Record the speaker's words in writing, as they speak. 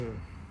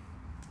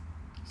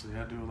So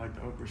y'all doing like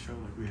the Oprah show,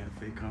 like we had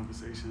fake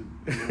conversation.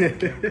 The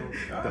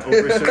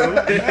Oprah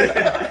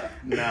show?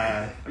 Nah.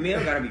 I mean, it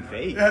don't gotta be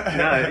fake.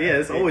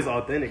 It's always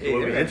authentic. Yeah,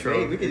 When we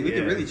intro, we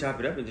can really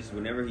chop it up and just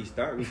whenever he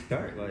start, we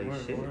start. Like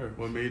shit.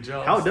 What made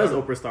y'all? How does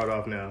Oprah start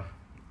off now?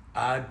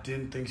 I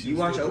didn't think she You was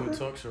watch still doing Oprah?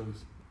 talk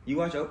shows. You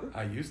watch Oprah?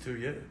 I used to,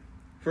 yeah.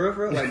 For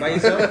real, like by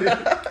yourself?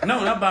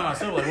 No, not by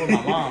myself, like with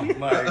my mom.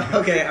 Like,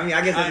 Okay, I mean,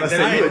 I guess that's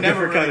I you ain't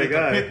never different kind really of get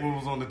guy. to pick what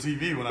was on the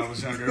TV when I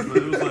was younger, but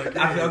it was like,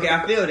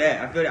 yeah. I feel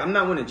that. I'm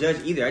not one to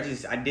judge either.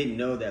 I didn't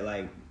know that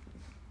like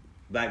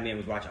black men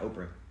was watching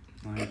Oprah.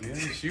 Like, yeah,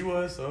 she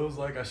was. So it was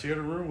like I shared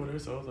a room with her,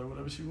 so I was like,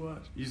 whatever she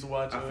watched. Used to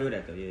watch. I feel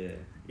that though, yeah.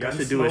 Y'all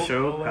should do a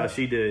show how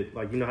she did.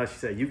 Like, you know how she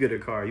said, you get a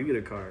car, you get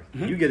a car,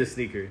 you get a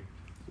sneaker,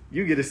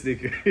 you get a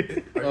sneaker.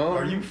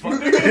 Are you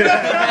fucking?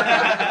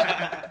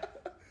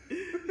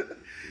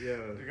 Yeah.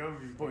 I would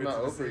be pointing Not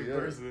to the same Oprah, yeah.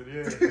 person.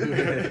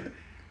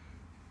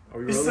 Yeah. Are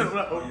we He rolling? said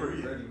not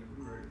Oprah yet.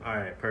 All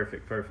right,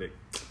 perfect.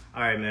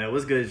 All right, man.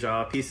 What's good,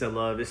 y'all? Peace and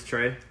love. It's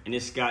Trey. And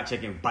this Scott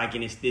checking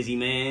biking his Stizzy,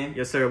 man.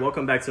 Yes, sir.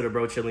 Welcome back to the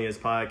Bro Chillians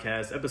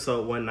podcast,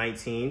 episode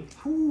 119.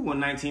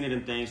 119 of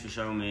them things for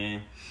sure,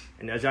 man.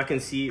 And as y'all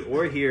can see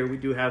or hear, we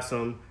do have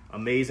some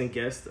amazing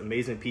guests,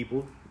 amazing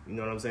people. You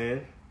know what I'm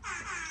saying?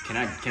 Can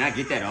I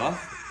get that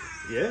off?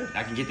 Yeah.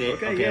 I can get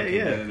that. Okay,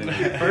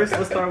 yeah. First,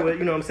 let's start with,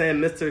 you know what I'm saying,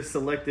 Mr.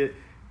 Selected,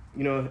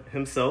 you know,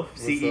 himself,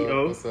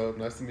 CEO. What's up?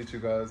 Nice to meet you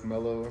guys,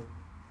 Mello.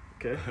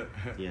 Okay.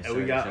 Yes, And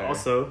we got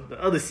also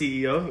the other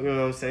CEO, you know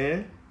what I'm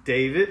saying,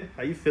 David.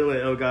 How you feeling,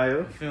 El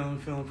Gallo? Feeling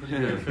pretty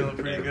good. Feeling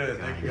pretty good.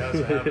 Thank you guys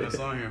for having us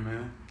on here,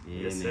 man.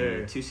 Yeah, Yes, man.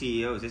 sir. 2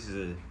 CEOs. This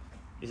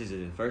is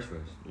a first for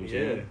us. You know what I'm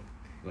saying?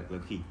 Like low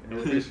key. I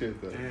appreciate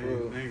that. Damn,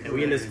 Bro. thanks, And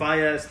we in this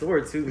fire ass store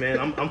too, man.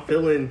 I'm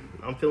feeling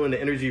the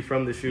energy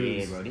from the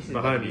shoes Yeah, bro. This is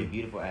behind gonna be a me.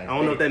 beautiful ass. I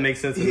don't know if that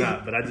makes sense or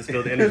not, but I just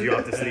feel the energy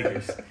off the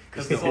sneakers.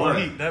 Because It's it's the all word.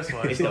 heat. That's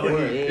why. It's the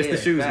word. It's the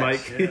shoes,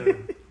 facts. Mike. Yeah.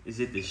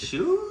 Is it the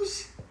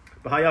shoes?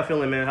 But how y'all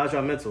feeling, man? How's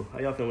y'all mental? How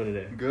y'all feeling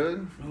today?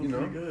 Good, Feeling you know.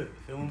 pretty good.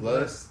 Feeling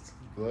Blessed.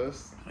 Yeah.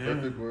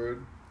 Perfect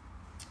word.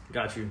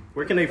 Got you.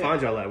 Where can they find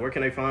y'all at? Where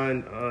can they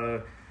find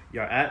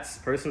your ats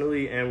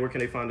personally, and where can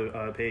they find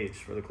the page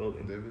for the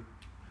clothing? David.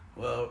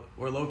 Well,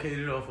 we're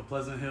located off of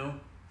Pleasant Hill,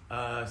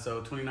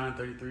 so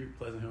 2933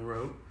 Pleasant Hill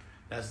Road.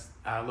 That's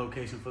our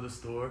location for the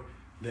store.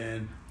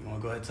 Then you want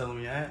to go ahead and tell them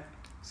your at?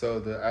 So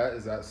the at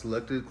is at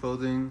selected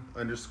clothing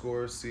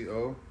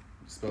 _CO,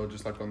 spelled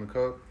just like on the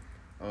cup.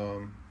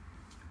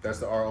 That's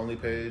the R only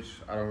page.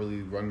 I don't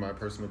really run my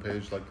personal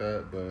page like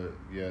that, but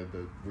yeah,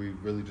 we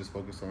really just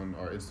focus on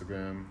our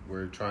Instagram.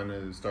 We're trying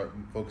to start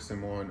focusing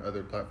more on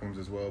other platforms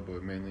as well,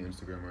 but mainly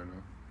Instagram right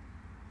now.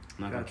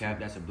 I'm not gonna cap.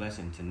 That's a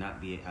blessing to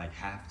not be like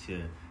have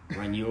to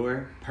run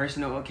your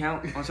personal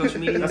account on social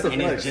media. That's a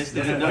and flex. it's just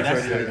That's a no,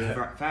 flex that's right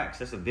that's facts.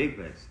 That's a big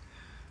flex.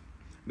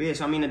 But yeah,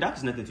 so I mean, the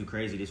doctor's nothing too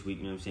crazy this week.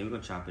 You know what I'm saying? We're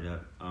gonna chop it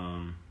up.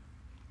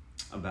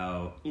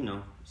 About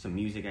some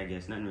music, I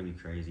guess. Nothing really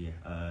crazy.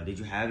 Did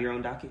you have your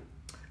own docket?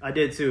 I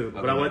did too,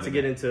 but I wanted to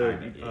get into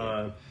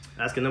Alright,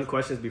 asking them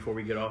questions before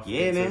we get off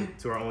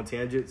to our own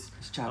tangents.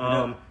 Let's chop it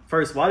up.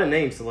 First, why the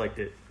name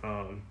Selected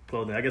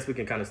Clothing? I guess we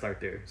can kind of start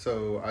there.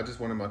 So I just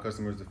wanted my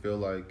customers to feel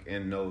like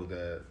and know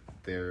that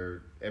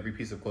every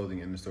piece of clothing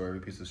in the store, every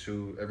piece of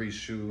shoe,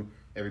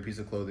 every piece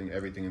of clothing,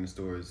 everything in the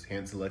store is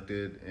hand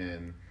selected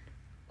and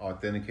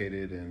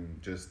authenticated,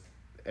 and just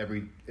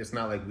it's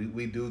not like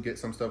we do get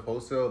some stuff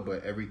wholesale,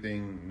 but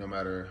everything, no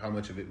matter how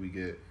much of it we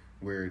get,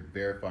 we're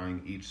verifying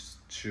each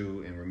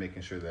shoe and we're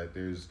making sure that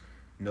there's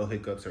no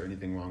hiccups or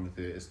anything wrong with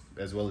it,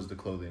 as well as the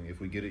clothing. If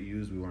we get it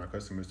used, we want our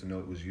customers to know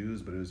it was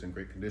used, but it was in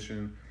great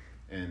condition.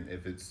 And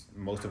if it's,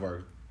 most of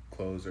our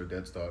clothes are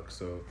dead stock,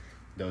 so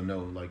they'll know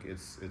like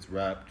it's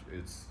wrapped,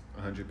 it's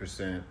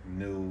 100%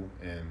 new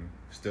and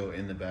still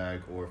in the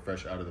bag or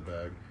fresh out of the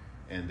bag.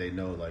 And they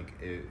know like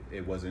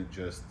it wasn't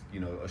just,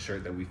 a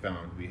shirt that we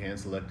found. We hand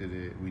selected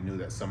it. We knew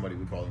that somebody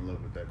would fall in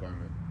love with that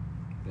garment.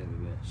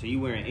 So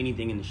you wearing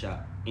anything in the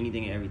shop,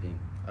 anything and everything?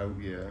 I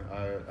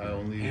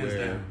only Hands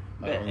wear. down.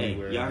 I only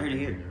wear. Y'all heard it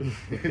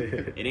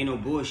here. It ain't no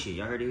bullshit.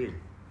 Y'all heard it here.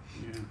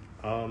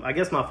 Yeah. I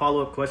guess my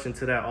follow-up question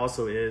to that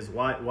also is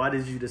why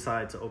did you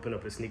decide to open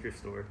up a sneaker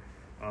store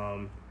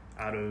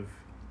out of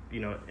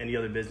any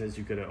other business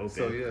you could have opened?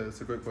 So yeah,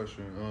 it's a great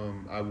question.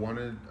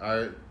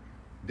 I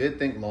did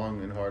think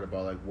long and hard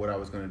about like what I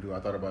was going to do. I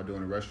thought about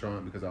doing a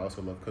restaurant because I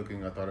also love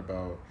cooking. I thought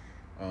about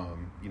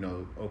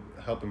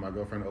helping my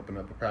girlfriend open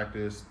up a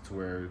practice to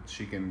where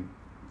she can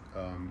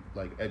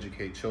like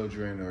educate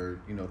children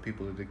or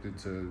people addicted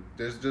to.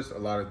 There's just a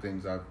lot of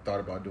things I've thought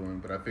about doing,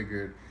 but I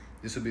figured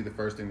this would be the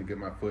first thing to get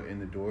my foot in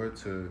the door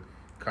to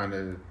kind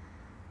of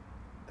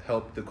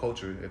help the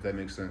culture, if that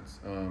makes sense.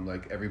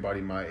 Like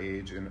everybody my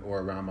age or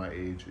around my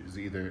age is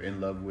either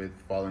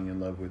falling in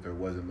love with, or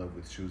was in love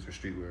with shoes or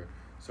streetwear.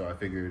 So I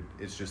figured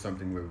it's just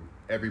something where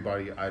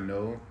everybody I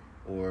know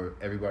or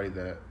everybody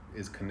that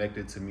is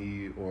connected to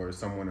me or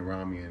someone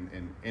around me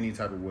in any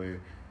type of way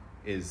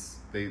is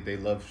they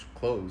love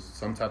clothes,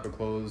 some type of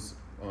clothes,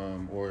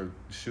 or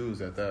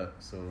shoes at that.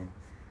 So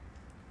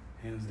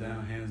Hands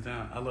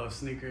down. I love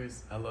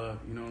sneakers. I love,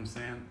 you know what I'm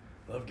saying?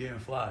 love getting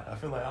fly. I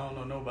feel like I don't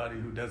know nobody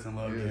who doesn't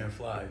love Yeah. getting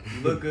fly.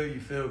 You look good, you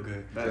feel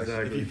good.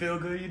 Exactly. If you feel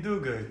good, you do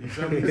good. You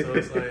feel me? So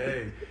it's like,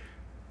 hey,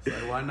 it's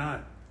like, why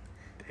not?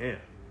 Damn.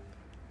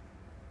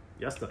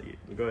 Y'all start.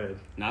 Go ahead.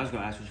 Now I was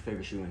gonna ask what's your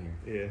favorite shoe in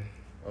here.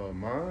 Yeah.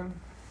 Mine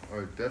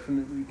are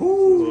definitely.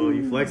 Well,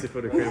 you flex it for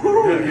the camera.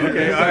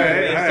 Okay, all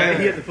right.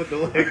 He had to put the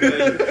leg.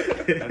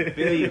 I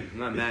feel you. I'm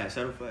not mad.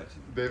 Subtle flex.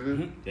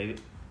 David?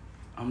 David?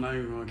 I'm not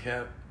even gonna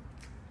cap.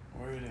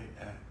 Where are they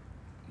at?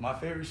 My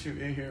favorite shoe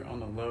in here on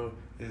the low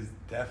is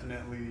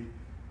definitely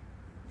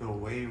the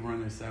Wave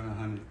Runner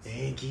 700.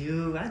 Thank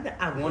you.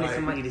 I wanted Like,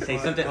 somebody to say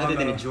like, something oh, other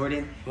than no. a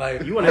Jordan.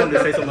 Like, You wanted him to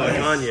say something like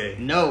Kanye.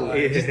 No,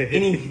 Yeah. just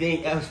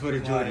anything else but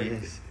a Jordan.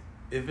 Like,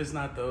 if it's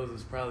not those,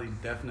 it's probably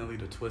definitely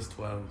the Twist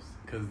 12s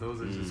because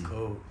those are just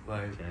cold.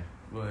 Like, Okay.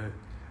 but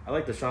I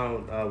like the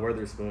Sean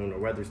Weatherspoon or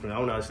Weatherspoon. I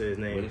don't know how to say his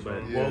name,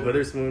 Witherspoon? but Yeah.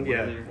 Witherspoon.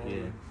 Yeah. Yeah.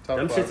 Top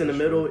Them 5 shits in the for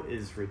middle sure.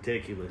 is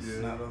ridiculous.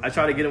 Yeah. I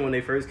tried to get them when they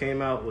first came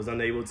out, was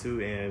unable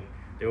to, and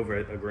they over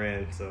at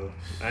 $1,000. So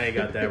I ain't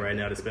got that right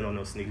now to spend on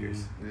those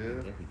sneakers. Yeah.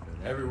 Definitely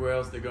feel that. everywhere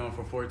else they're going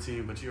for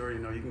 14. But you already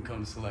know you can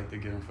come to Select to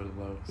get them for the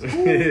low. So,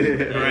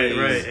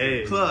 Right.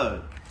 Hey.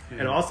 Plug.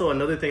 And also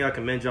another thing I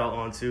commend y'all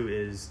on too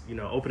is, you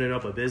know, opening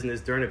up a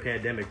business during the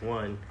pandemic,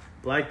 one,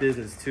 black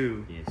business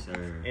two, Yes,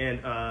 sir.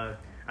 and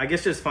I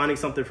guess just finding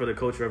something for the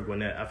culture of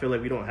Gwinnett. I feel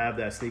like we don't have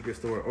that sneaker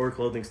store or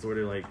clothing store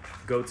to like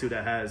go to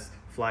that has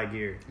fly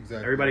gear.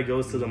 Exactly. Everybody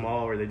goes to the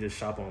mall or they just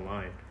shop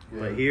online.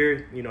 But Right.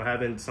 here, you know,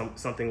 having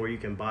something where you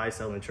can buy,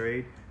 sell, and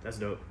trade, that's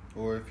dope.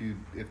 Or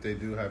if they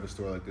do have a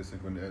store like this in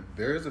Gwinnett,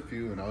 there is a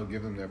few, and I'll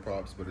give them their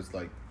props, but it's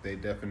like they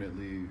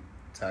definitely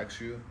tax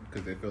you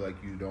because they feel like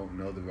you don't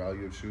know the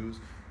value of shoes.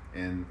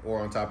 Or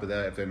on top of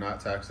that, if they're not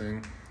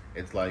taxing,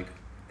 it's like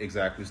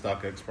exactly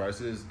StockX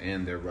prices,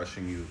 and they're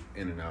rushing you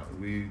in and out.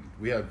 We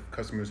have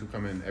customers who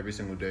come in every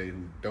single day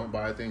who don't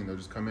buy a thing. They'll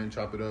just come in,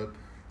 chop it up,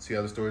 see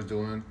how the store's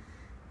doing,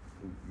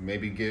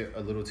 maybe get a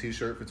little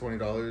T-shirt for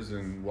 $20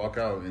 and walk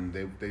out, and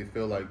they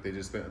feel like they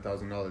just spent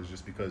 $1,000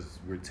 just because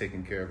we're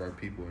taking care of our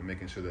people and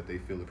making sure that they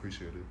feel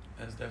appreciated.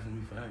 that's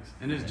definitely facts,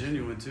 and it's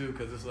genuine too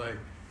because it's like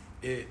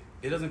it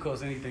doesn't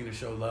cost anything to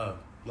show love.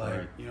 Like,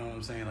 Right. you know what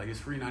I'm saying? Like, it's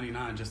free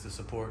 99 just to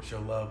support, show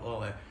love, all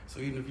that. So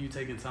even if you're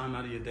taking time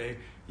out of your day,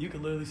 you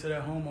could literally sit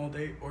at home all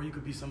day, or you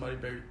could be somebody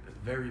very,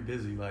 very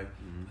busy. Like,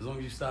 as long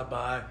as you stop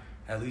by,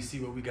 at least see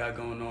what we got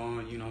going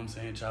on, you know what I'm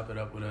saying? Chop it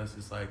up with us.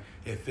 It's like,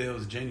 it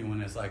feels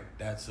genuine. It's like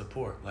that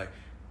support. Like,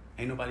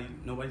 ain't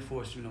nobody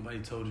forced you, nobody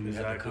told you you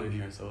had to Exactly. come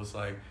here. So it's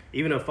like,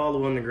 Even a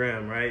follow on the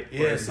gram, right?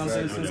 yeah, Or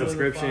something exactly. a simple as a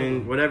subscription,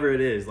 follow. whatever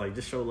it is, like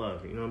just show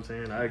love. You know what I'm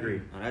saying? I agree.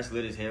 Oh, that's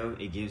lit as hell.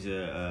 It gives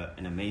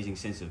an amazing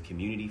sense of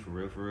community for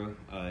real.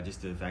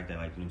 Just the fact that,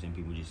 like, you know what I'm saying,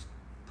 people just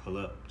pull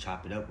up,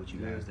 chop it up with you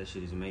guys. Yeah. That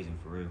shit is amazing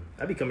for real.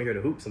 I be coming here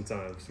to hoop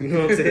sometimes. You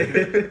know what I'm saying?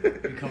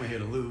 You coming here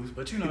to lose,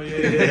 but you know,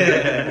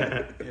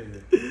 yeah.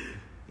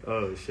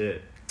 Oh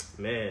shit,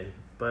 man.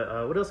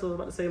 But what else was I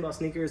about to say about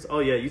sneakers? Oh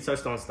yeah, you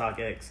touched on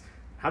StockX.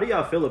 How do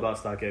y'all feel about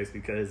StockX?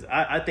 Because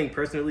I think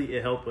personally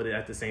it helped, but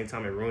at the same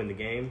time it ruined the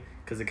game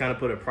because it kind of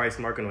put a price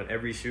marking on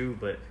every shoe.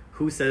 But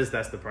who says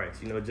that's the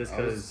price? You know, just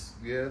because.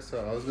 So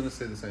I was gonna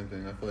say the same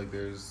thing. I feel like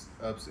there's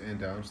ups and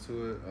downs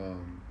to it.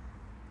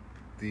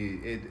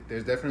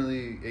 There's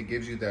definitely, it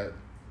gives you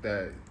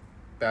that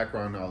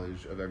background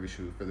knowledge of every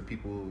shoe for the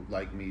people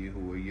like me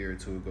who a year or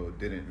two ago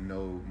didn't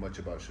know much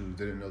about shoes,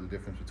 didn't know the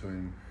difference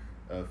between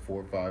a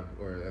 4, 5,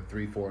 or a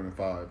 3, 4, and a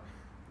 5.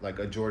 Like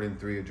a Jordan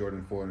 3, a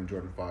Jordan 4, and a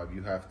Jordan 5,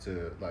 you have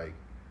to like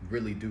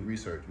really do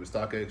research. With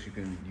StockX,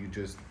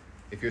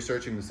 if you're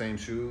searching the same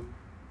shoe,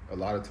 a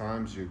lot of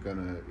times you're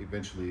gonna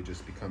eventually it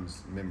just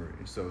becomes memory.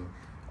 So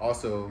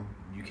also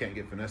you can't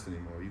get finessed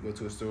anymore. You go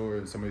to a store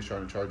and somebody's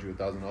trying to charge you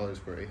 $1,000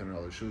 for an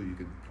 $800 shoe, you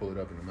can pull it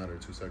up in a matter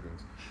of 2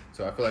 seconds.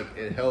 So I feel like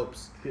it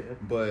helps, Yeah.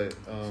 but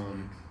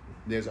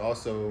there's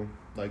also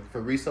like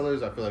for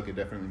resellers, I feel like it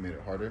definitely made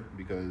it harder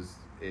because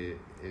it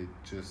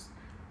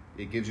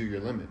gives you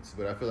your limits.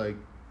 But I feel like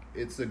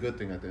it's a good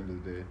thing at the end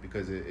of the day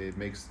because it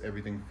makes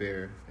everything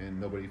fair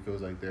and nobody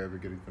feels like they're ever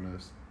getting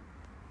finessed.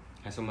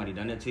 Has somebody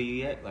done that to you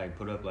yet? Like,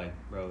 put up, like,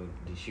 bro,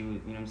 the shoe, you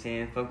know what I'm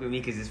saying? Fuck with me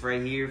because it's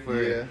right here for...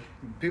 Yeah,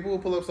 people will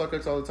pull up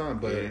StockX all the time,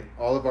 but Yeah.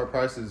 all of our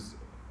prices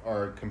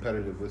are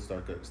competitive with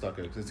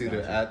StockX. It's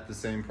either Gotcha. at the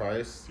same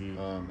price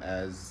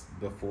as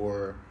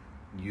before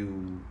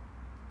you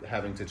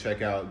having to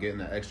check out, getting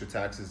the extra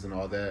taxes and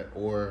all that,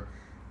 or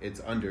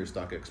it's under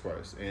StockX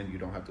price, and you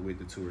don't have to wait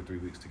the 2 or 3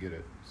 weeks to get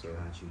it. So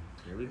Got you.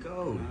 There we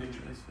go. That's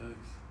facts.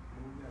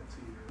 Move that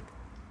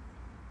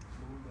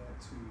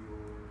to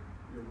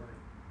your right.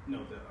 No,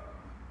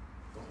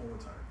 the whole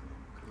entire thing,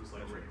 because it's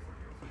like right in front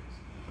of your face.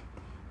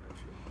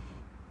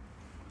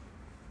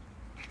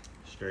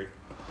 Straight.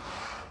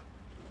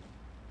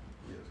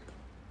 Yes.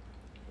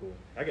 Cool.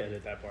 I can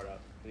edit that part out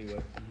anyway.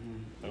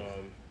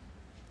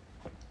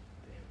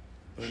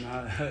 But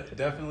nah,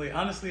 definitely.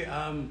 Honestly,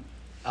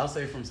 I'll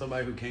say from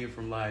somebody who came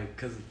from like,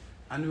 cause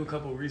I knew a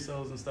couple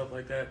resells and stuff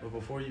like that. But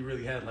before you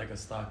really had like a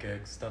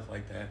StockX stuff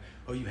like that,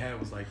 all you had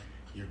was like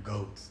your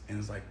goats, and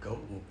it's like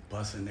goat will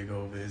bust a nigga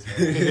over his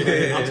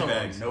head. I'm talking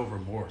about no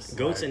remorse.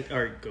 Goat and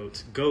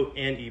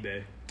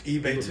eBay.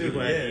 eBay too.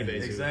 People Yeah, have eBay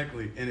too.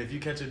 exactly. And if you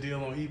catch a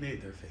deal on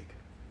eBay, they're fake.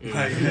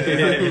 Like,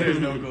 there's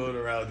no going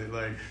around it.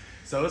 Like,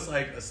 so it's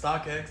like a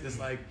StockX. It's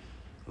like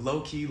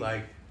low key,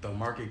 like the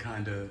market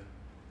kind of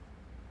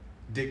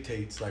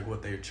dictates like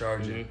what they're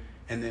charging,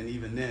 and then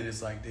even then,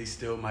 it's like they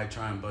still might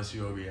try and bust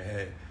you over your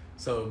head.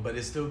 So, but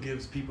it still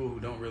gives people who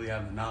don't really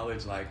have the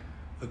knowledge like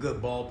a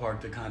good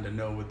ballpark to kind of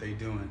know what they're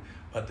doing.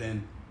 But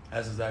then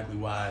that's exactly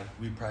why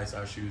we price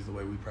our shoes the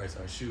way we price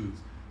our shoes.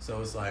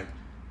 So it's like,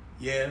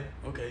 yeah,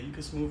 okay, you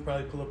can smooth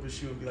probably pull up a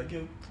shoe and be like,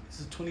 yo, this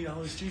is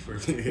 $20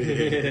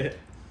 cheaper.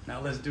 Now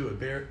let's do it.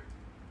 Bear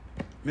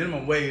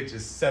minimum wage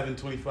is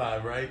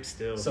 $7.25, right?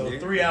 Still, so a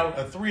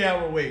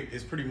 3-hour wait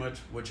is pretty much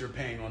what you're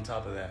paying on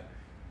top of that,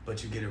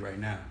 but you get it right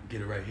now. You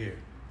get it right here,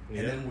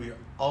 and then we're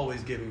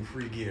always giving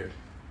free gear.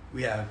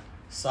 We have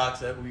socks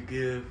that we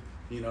give.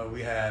 You know,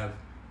 we have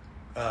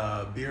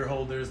beer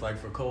holders like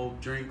for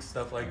cold drinks,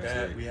 stuff like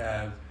that. We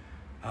have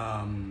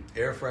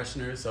air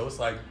fresheners. So it's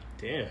like,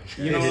 damn,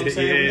 you know what I'm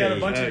saying? We got a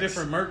bunch of Facts.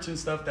 different merch and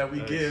stuff that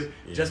we give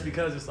just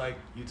because it's like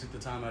you took the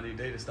time out of your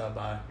day to stop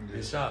by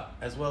and shop,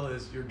 as well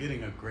as you're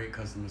getting a great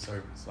customer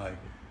service. Like,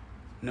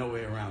 no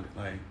way around it.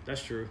 Like,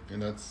 that's true.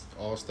 And that's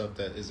all stuff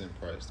that isn't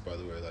priced, by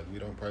the way. Like, we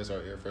don't price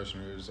our air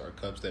fresheners, our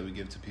cups that we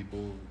give to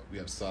people. We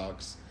have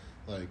socks.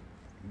 Like,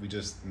 we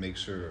just make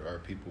sure our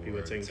people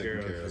are taken care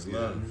of. That's Yeah.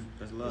 love.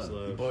 That's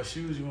love. you bought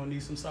shoes, you gonna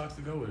need some socks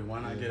to go with it. Why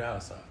not get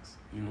our socks?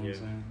 You know what I'm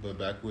saying? But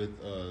back with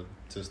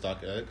to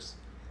StockX,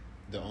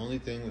 the only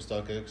thing with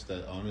StockX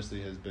that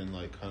honestly has been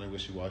like kind of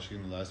wishy-washy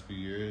in the last few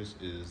years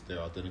is their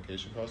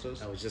authentication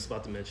process. I was just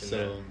about to mention that.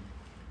 So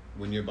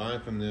when you're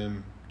buying from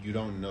them, you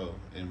don't know,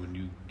 and when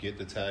you get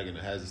the tag and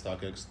it has the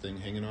StockX thing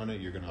hanging on it,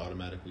 you're gonna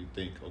automatically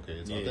think, okay,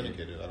 it's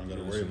authenticated. I don't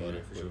gotta worry about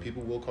it. But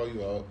people will call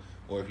you out,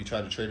 or if you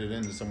try to trade it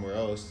into somewhere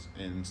else,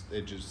 and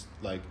it just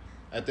like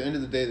at the end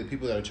of the day, the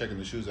people that are checking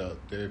the shoes out,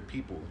 they're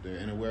people. They're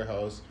in a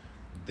warehouse.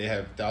 They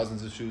have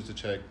thousands of shoes to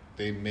check.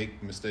 They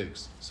make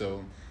mistakes.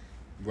 So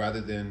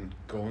rather than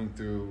going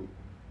through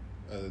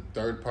a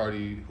third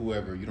party,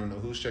 whoever, you don't know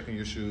who's checking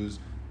your shoes.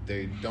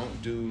 They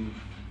don't do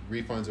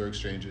refunds or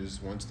exchanges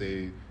once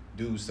they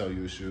do sell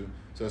you a shoe.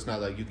 So it's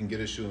not like you can get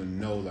a shoe and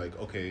know like,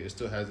 okay, it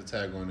still has a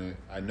tag on it.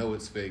 I know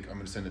it's fake. I'm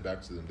going to send it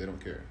back to them. They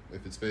don't care.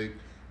 If it's fake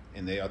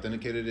and they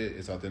authenticated it,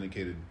 it's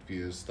authenticated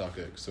via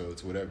StockX. So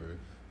it's whatever.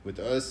 With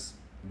us,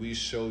 we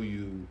show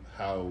you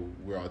how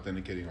we're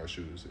authenticating our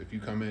shoes. If you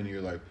come in and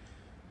you're like,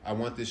 I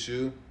want this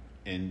shoe,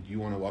 and you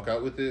want to walk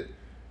out with it,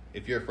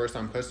 if you're a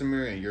first-time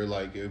customer and you're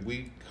like, if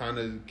we kind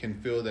of can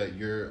feel that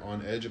you're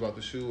on edge about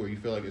the shoe or you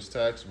feel like it's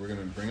taxed, we're going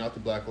to bring out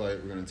the black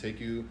light. We're going to take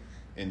you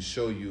and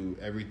show you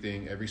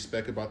everything, every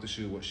spec about the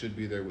shoe, what should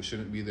be there, what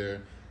shouldn't be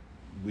there.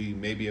 We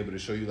may be able to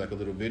show you like a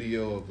little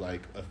video of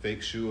like a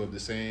fake shoe of the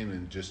same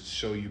and just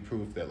show you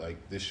proof that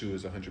like this shoe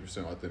is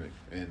 100% authentic.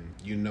 And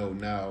you know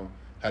now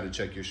how to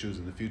check your shoes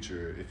in the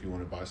future if you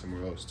want to buy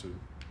somewhere else too.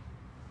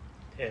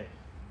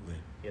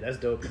 Yeah, that's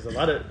dope because a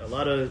lot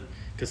of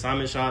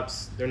consignment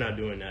shops, they're not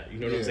doing that. You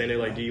know what I'm saying? They're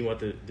like, do you want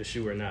the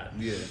shoe or not?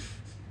 Yeah.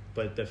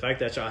 But the fact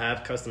that y'all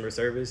have customer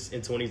service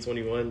in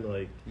 2021,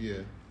 like,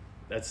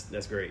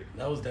 that's great.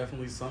 That was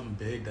definitely something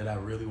big that I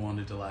really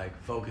wanted to like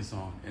focus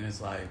on, and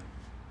it's like,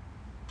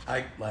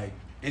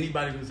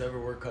 anybody who's ever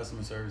worked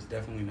customer service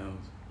definitely knows.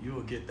 You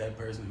will get that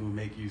person who will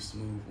make you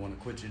smooth, want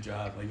to quit your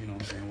job, like, you know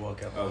what I'm saying,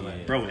 walk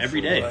out. Bro,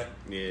 every day. But,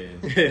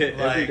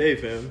 every day,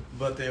 fam.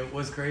 But then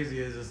what's crazy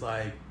is it's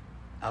like,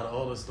 out of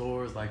all the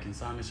stores, like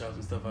consignment shops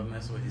and stuff I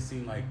mess with, it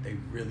seemed like they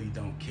really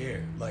don't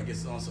care. Like,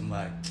 it's on some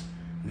like,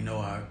 we know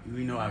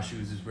our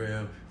shoes is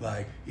real.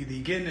 Like, either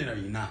you're getting it or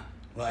you're not.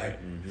 Like,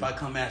 if I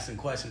come asking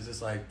questions,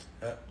 it's like,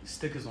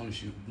 stickers on the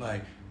shoe.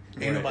 Like,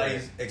 ain't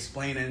nobody's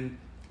explaining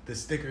the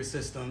sticker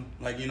system.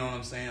 Like, you know what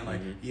I'm saying?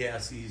 Like, I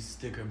see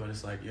sticker, but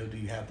it's like, yo, do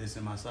you have this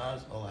in my size?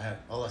 All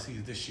I see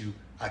is this shoe.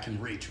 I can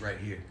reach right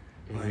here.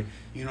 Like,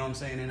 you know what I'm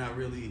saying?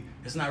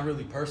 It's not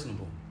really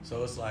personable.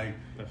 So it's like,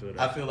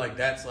 I feel like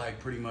that's like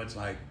pretty much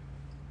like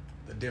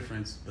the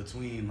difference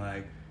between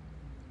like,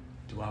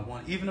 do I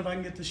want, even if I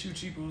can get the shoe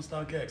cheaper on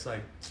StockX,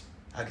 like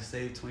I could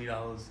save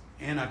 $20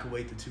 and I could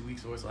wait the 2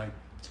 weeks, or it's like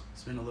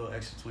spend a little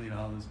extra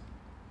 $20,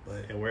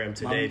 but and wear them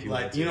today if you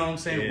want to. You know what I'm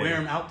saying? Wear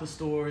them out the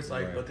store. It's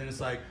like, but then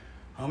it's like,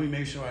 homie,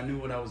 make sure I knew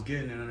what I was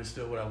getting and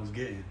understood what I was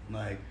getting.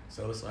 Like,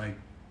 so it's like,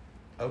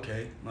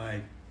 okay,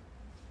 like.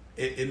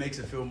 It makes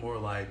it feel more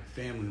like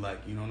family,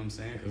 like, you know what I'm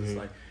saying? Because it's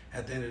like,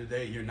 at the end of the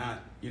day, you're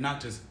not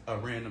just a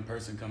random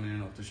person coming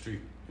in off the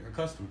street. You're a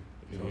customer.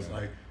 So it's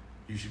like,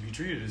 you should be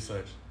treated as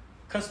such.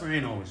 Customer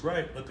ain't always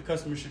right, but the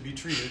customer should be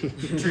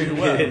treated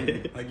well.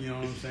 Like, you know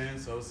what I'm saying?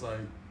 So it's like,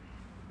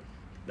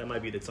 that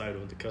might be the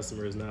title. The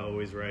customer is not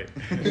always right.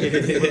 but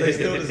they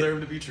still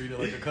deserve to be treated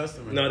like a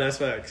customer. No, that's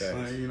facts.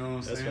 Like, you know what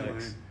I'm that's saying?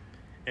 Facts. Like,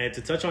 and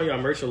to touch on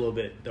y'all merch a little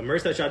bit, the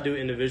merch that y'all do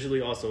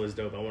individually also is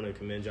dope. I want to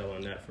commend y'all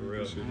on that for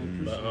real.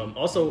 But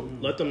also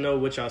let them know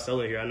what y'all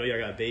selling here. I know y'all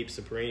got Bape,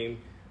 Supreme.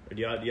 Or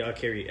do y'all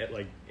carry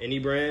like any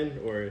brand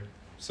or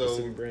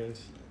specific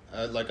brands?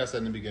 like I said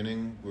in the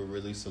beginning, we're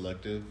really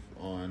selective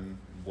on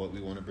what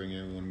we want to bring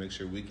in. We want to make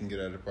sure we can get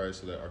it at a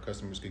price so that our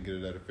customers can get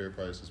it at a fair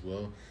price as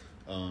well.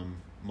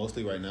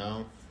 Mostly right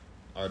now,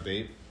 our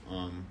vape,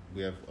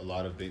 we have a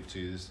lot of vape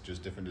teas,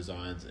 just different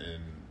designs,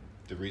 and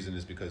the reason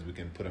is because we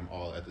can put them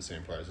all at the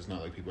same price. It's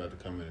not like people have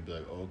to come in and be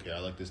like, oh, okay, I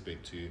like this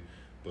vape tea,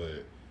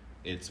 but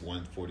it's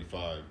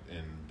 $145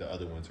 and the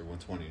other ones are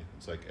 $120.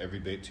 It's like every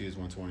vape tea is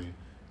 $120.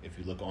 If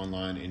you look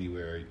online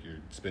anywhere, you're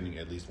spending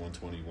at least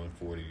 $120,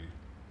 $140,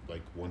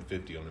 like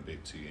 $150 on a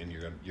vape tea, and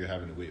you're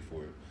having to wait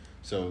for it.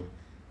 So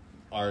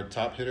our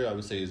top hitter, I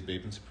would say, is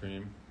Vape and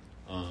Supreme.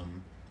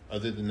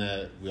 Other than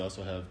that, we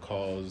also have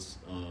Cause,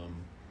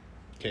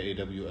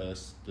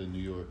 KAWS, the New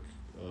York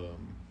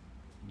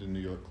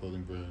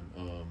clothing brand.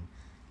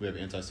 We have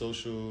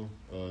Antisocial,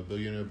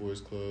 Billionaire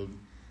Boys Club.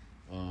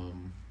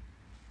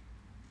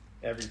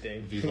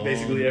 Everything. V-Long,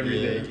 Basically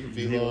everything. Yeah,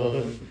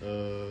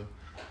 V-Long.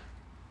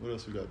 What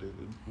else we got, David?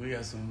 We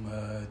got some.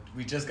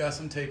 We just got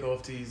some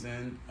Takeoff teas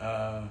in.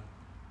 Yeah,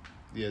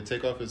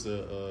 Takeoff is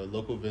a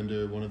local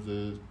vendor, one of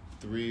the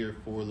 3 or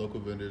 4 local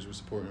vendors we're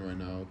supporting right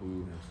now,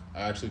 who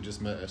I actually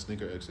just met at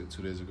Sneaker Exit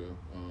 2 days ago.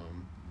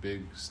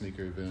 Big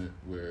sneaker event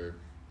where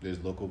there's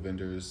local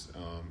vendors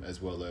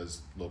as well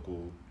as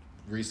local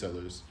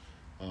resellers.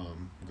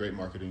 Great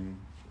marketing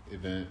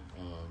event.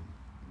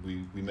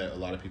 We met a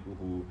lot of people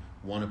who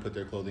want to put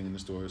their clothing in the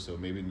store, so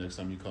maybe next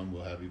time you come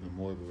we'll have even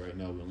more, but right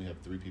now we only have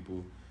 3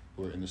 people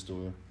who are in the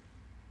store.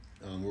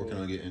 We're working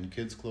on getting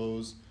kids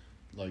clothes,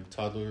 like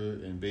toddler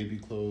and baby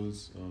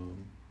clothes.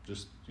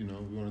 Just, we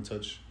want to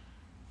touch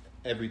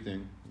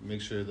everything. Make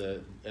sure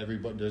that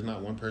everybody, there's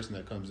not one person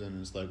that comes in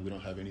and it's like, we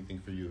don't have anything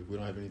for you. If we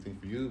don't have anything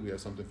for you, we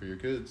have something for your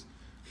kids.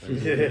 Like,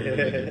 make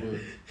it work.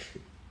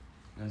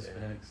 That's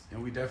facts.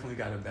 And we definitely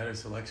got a better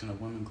selection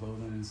of women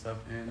clothing and stuff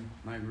in,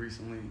 like,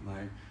 recently.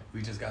 Like,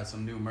 we just got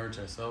some new merch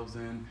ourselves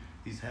in.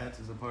 These hats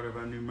is a part of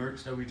our new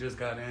merch that we just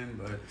got in,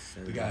 but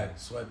we got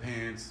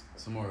sweatpants,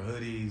 some more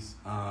hoodies,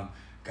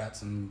 got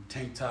some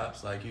tank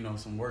tops, like,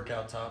 some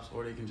workout tops,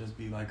 or they can just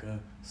be like a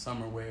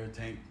summer wear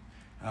tank.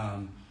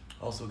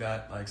 Also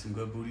got like some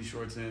good booty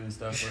shorts in and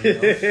stuff.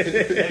 But,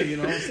 hey, you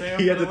know what I'm saying?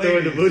 You have to throw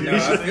in the booty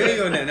shorts. I feel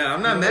you on that. No,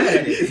 I'm not mad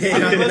at it.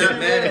 I'm not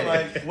mad at it.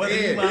 Like, whether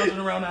you lounging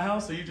around the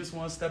house or you just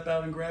want to step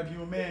out and grab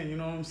you a man, you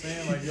know what I'm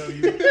saying? Like, yo,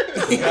 you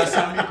got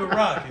something you could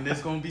rock, and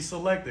it's gonna be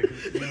selected.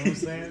 You know what I'm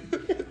saying?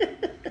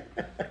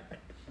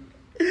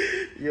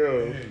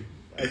 Yo,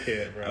 I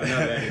can't, bro. I'm not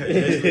mad at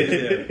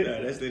it.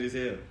 That's lit as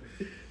hell.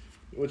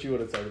 What you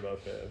want to talk about,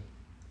 fam?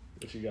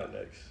 What you got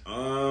next?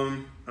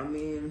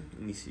 Let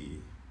me see.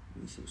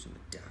 Let me see what's on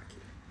the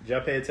docket. Did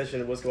y'all pay attention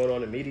to what's going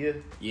on in media?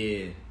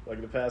 Yeah. Like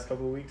the past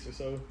couple of weeks or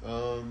so?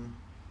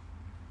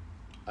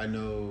 I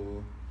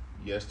know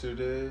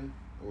yesterday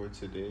or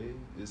today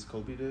is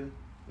Kobe Day.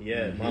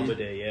 Yeah, Mamba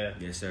Day, yeah.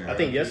 Yes, sir. I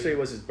think yesterday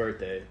was his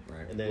birthday.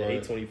 Right. And then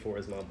Right. 8/24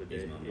 is Mamba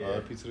Day. Yeah.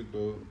 R.I.P. to the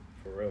GOAT.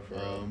 For real.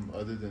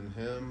 Other than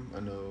him, I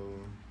know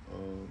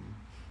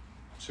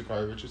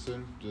Sha'Carri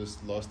Richardson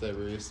just lost that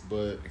race,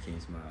 but I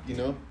can't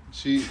smile.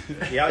 she.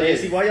 Yeah,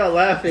 see why y'all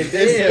laughing?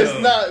 It's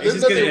not.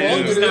 There's nothing wrong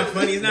with it. It's not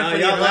funny. It's not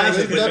funny. y'all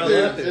laughing, but y'all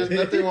laughing. There's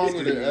nothing wrong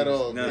with it at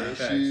all. No, man.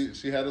 facts.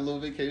 She had a little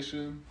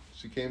vacation.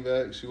 She came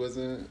back. She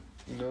wasn't.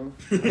 But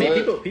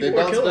people they are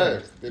bounced killing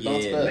back. her. They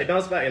bounced back. They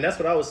bounced back, and that's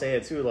what I was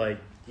saying too. Like,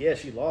 yeah,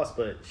 she lost,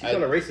 but she's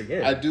gonna race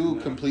again. I do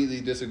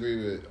completely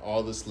disagree with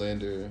all the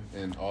slander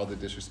and all the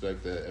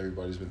disrespect that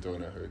everybody's been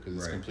throwing at her because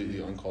it's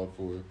completely uncalled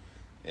for.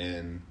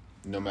 And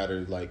no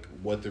matter like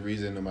what the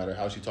reason, no matter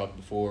how she talked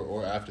before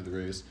or after the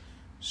race,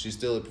 she's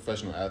still a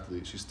professional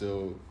athlete. She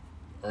still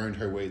earned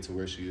her way to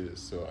where she is.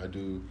 So I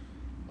do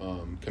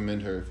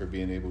commend her for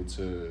being able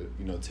to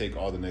take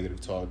all the negative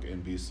talk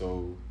and be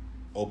so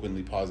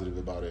openly positive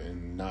about it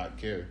and not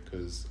care,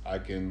 because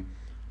I'm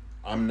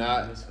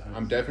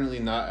definitely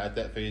not at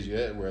that phase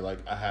yet where like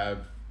I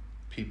have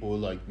people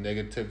like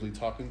negatively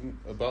talking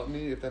about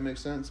me, if that makes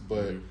sense,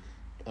 but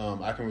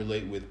I can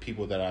relate with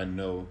people that I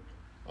know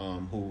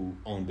who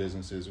own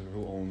businesses or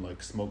who own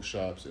like smoke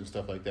shops and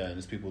stuff like that, and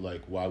it's people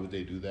like, why would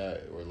they do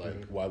that, or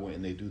like why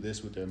wouldn't they do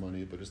this with their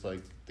money? But it's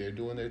like they're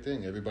doing their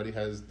thing. Everybody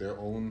has their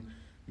own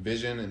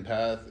vision and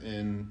path,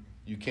 and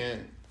you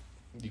can't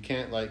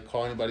like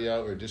call anybody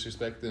out or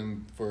disrespect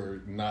them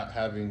for not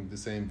having the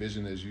same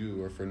vision as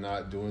you or for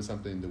not doing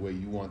something the way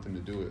you want them to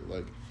do it.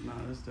 Like, no,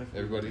 that's definitely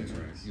everybody,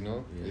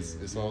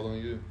 it's all on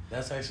you.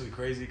 That's actually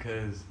crazy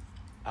because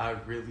I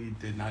really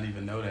did not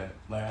even know that.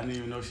 Like, I didn't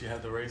even know she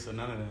had the race or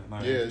none of that.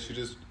 Like, yeah,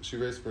 she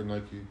raced for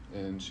Nike,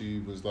 and she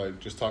was like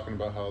just talking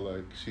about how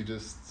like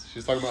she's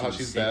talking about how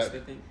she's back.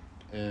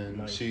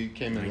 And she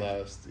came in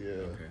last, yeah.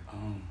 Okay.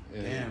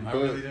 Damn, I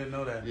really didn't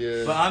know that.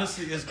 Yeah. But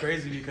honestly, it's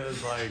crazy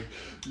because, like...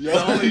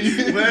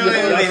 Wait.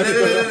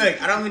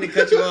 Look, I don't mean to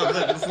cut you off.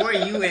 Look, before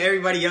you and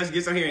everybody else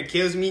gets on here and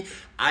kills me,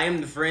 I am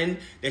the friend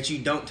that you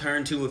don't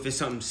turn to if it's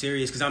something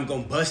serious, because I'm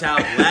going to bust out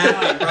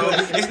laughing, bro.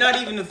 It's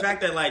not even the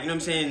fact that, like, you know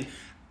what I'm saying,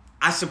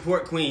 I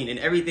support Queen and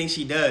everything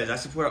she does. I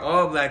support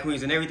all black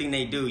queens and everything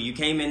they do. You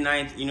came in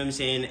ninth, you know what I'm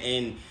saying,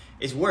 and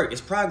it's work,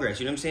 it's progress,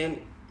 you know what I'm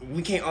saying?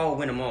 We can't all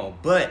win them all,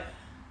 but...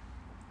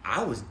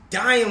 I was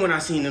dying when I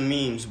seen the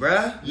memes,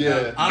 bruh.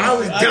 Yeah. I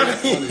was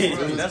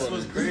dying. That's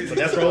what's crazy. But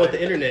that's wrong with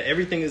the internet.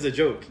 Everything is a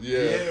joke.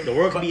 Yeah. The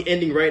world could be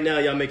ending right now.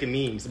 Y'all making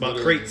memes about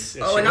crates.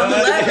 Oh, shit. and I'm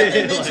laughing at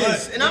them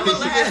bitches. And I'm But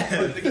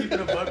laughing. to keep it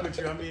a buck with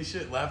you, I mean,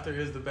 shit, laughter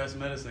is the best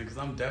medicine. Because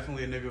I'm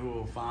definitely a nigga who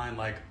will find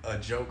like a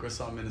joke or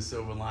something in the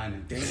silver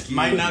lining. Thank you.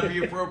 Might not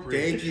be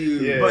appropriate. Thank you.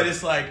 Yeah. But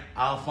it's like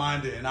I'll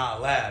find it and I'll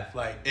laugh.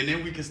 Like, and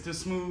then we can still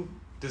smooth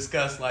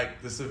discuss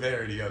like the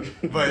severity of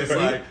it. But it's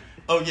like,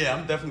 oh yeah,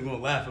 I'm definitely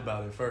gonna laugh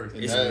about it first.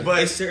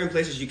 But it's certain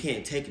places you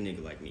can't take a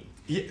nigga like me.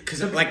 Yeah,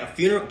 Cause like a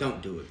funeral,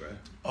 don't do it, bro.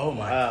 oh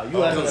my, Wow, you oh,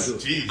 laughing Don't do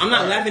it. jeez. I'm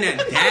not laughing at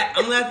that.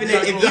 I'm laughing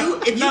at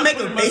if you Not make a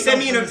putting face at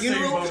me in a myself in the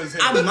same funeral, boat as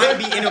him. I might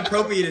be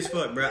inappropriate as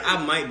fuck, bro.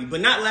 I might be, but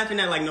not laughing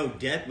at like no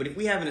death. But if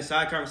we having a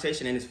side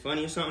conversation and it's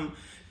funny or something,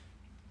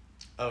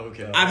 Oh,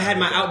 okay. I've had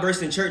my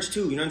outburst in church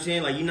too. You know what I'm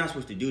saying? Like you're not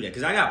supposed to do that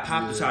because I got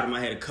popped inside of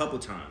my head a couple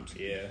times.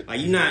 Yeah. Like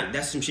you not.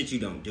 That's some shit you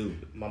don't do.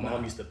 My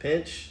mom used to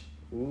pinch.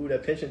 Ooh,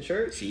 that pinch in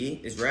church.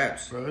 See, it's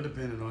raps. Bro, it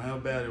depended on how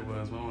bad it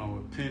was. My mom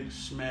would pinch,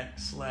 smack,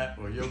 slap,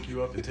 or yoke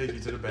you up and take you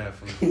to the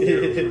bathroom.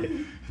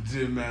 It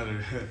didn't matter.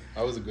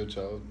 I was a good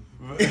child.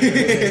 I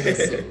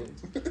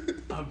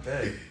So,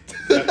 bet.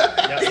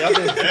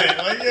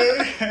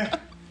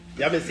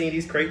 Y'all been seeing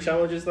these crate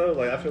challenges though?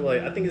 Like I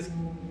think it's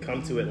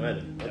come to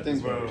Atlanta. I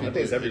think Bro, people I think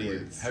it's are everywhere.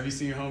 idiots. Have you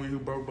seen homie who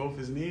broke both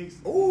his knees?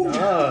 Ooh.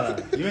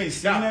 You ain't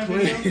seen that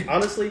video?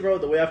 Honestly, bro,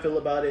 the way I feel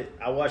about it,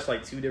 I watched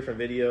like 2 different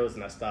videos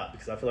and I stopped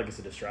because I feel like it's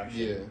a distraction.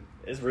 Yeah.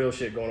 It's real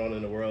shit going on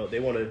in the world. They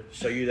want to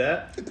show you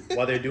that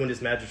while they're doing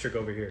this magic trick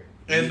over here.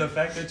 And the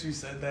fact that you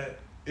said that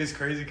is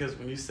crazy because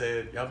when you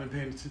said y'all been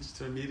paying attention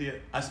to the media,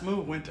 I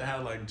smooth went to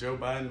how like Joe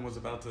Biden was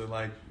about to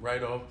like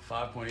write off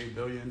 $5.8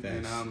 billion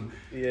in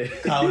Yeah.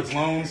 college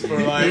loans for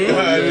like We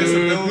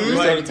disability,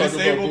 like started talking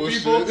about disabled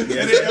people. bullshit.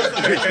 And then I was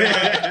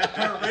like,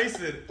 her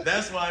racing.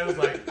 That's why I was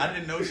like, I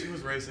didn't know she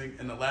was racing.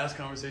 And the last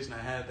conversation I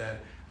had that.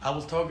 I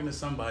was talking to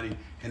somebody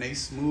and they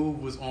smooth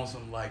was on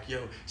some like,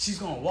 yo, she's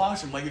gonna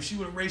wash him. Like if she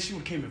would have raced, she would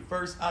have came in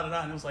first out of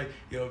that. And it was like,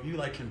 yo, if you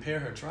like compare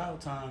her trial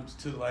times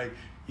to like,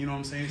 you know what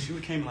I'm saying? She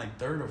would came like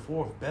 3rd or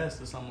 4th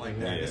best or something like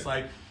that. Yeah. It's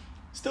like,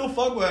 still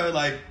fuck with her.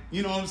 Like,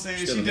 you know what I'm saying?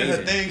 Still she did her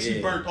amazing. thing. She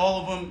Yeah. burnt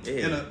all of them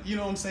Yeah. in a, you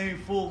know what I'm saying?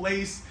 Full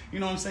lace. You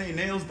know what I'm saying?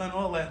 Nails done,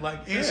 all that.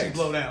 Like, and she Facts.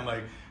 blow down.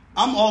 Like,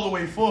 I'm all the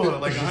way for her,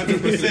 like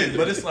 100%.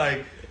 But it's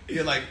like,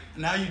 you're like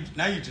now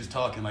you just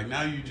talking. Like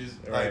now you just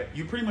Right. like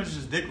you pretty much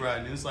just dick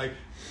riding. And it's like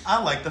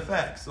I like the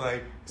facts.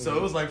 Like so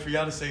it was like for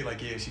y'all to say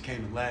like yeah she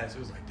came in last. It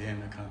was like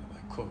damn that kind of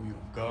like caught me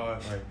off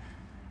guard. Like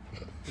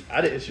I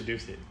didn't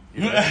introduce it.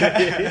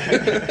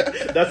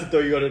 That's to throw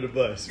you under the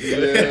bus.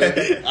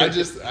 Yeah, I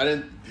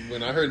didn't.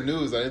 When I heard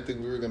news, I didn't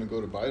think we were gonna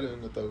go to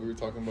Biden. I thought we were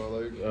talking about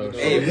like.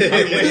 Hey, we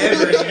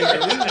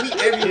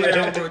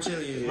everywhere on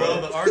Chili.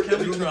 bro, the R.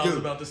 Kelly trial is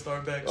about to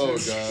start back too. Oh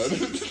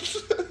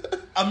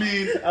God. I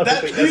mean I don't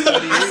that think that's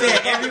funny. I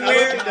said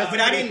everywhere, that's but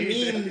I didn't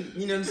mean,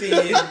 you know what I'm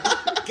saying?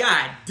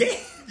 God damn.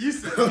 you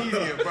said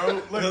media, bro.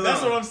 Look,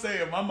 that's what I'm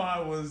saying. My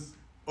mind was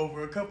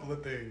over a couple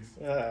of things.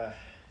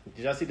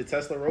 Did y'all see the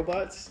Tesla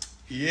robots?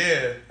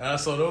 Yeah, and I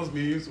saw those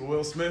memes with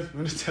Will Smith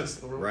in the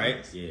Tesla robots.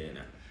 Right? Yeah.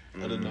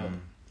 I didn't know.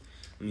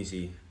 Let me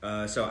see.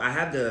 So I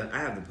have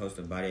the post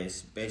about it.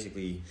 It's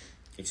basically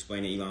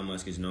explaining Elon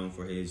Musk is known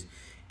for his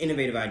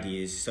innovative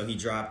ideas. So he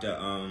dropped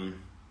unveiled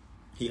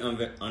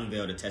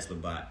a Tesla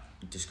bot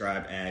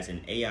described as an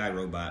AI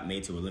robot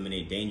made to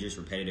eliminate dangerous,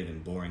 repetitive,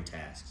 and boring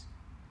tasks.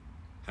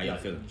 How y'all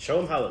feeling? Show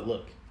them how it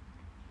look.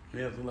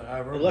 Yeah, it's like I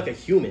It wrote look like a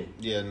human.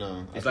 Yeah,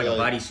 no. It's I like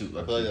feel a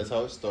bodysuit. I feel like that's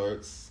how it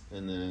starts,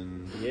 and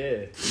then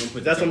Yeah.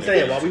 put That's what I'm the-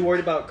 saying. While we worried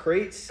about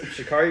crates,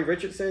 Sha'Carri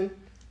Richardson,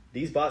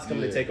 these bots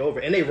coming to Yeah. take over.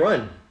 And they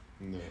run.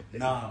 no.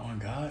 nah on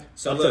God.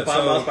 So Up look, to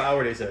 5 miles per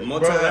hour, they said.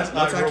 that's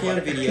multi-cam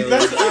iRobot. videos.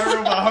 That's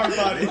iRobot hard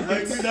body.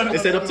 Like, we done They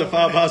said up to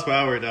 5 miles per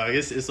hour, dog.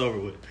 It's over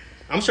with.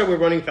 I'm sure we're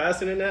running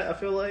faster than that, I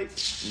feel like.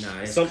 Nah,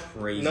 it's Some-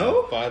 crazy.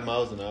 No? 5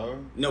 miles an hour.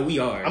 No, we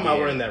are. I'm yeah.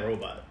 outrunning that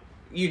robot.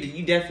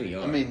 You definitely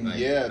are. I mean, Like,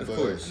 yeah, of but-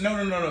 course. No,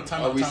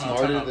 time Are out, we time out,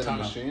 smarter time out, than a time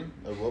out. machine?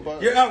 A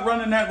robot? You're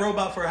outrunning that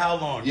robot for how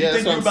long? Yeah, you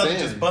think that's you're what about I'm to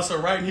saying. just bust her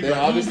right and he They go,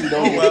 obviously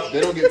don't. oh, well.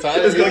 They don't get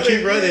tired. It's gonna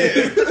keep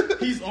running.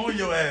 He's on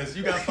your ass.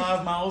 You got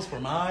 5 miles for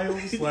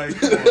miles. Like,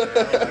 come on,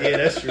 man. Yeah,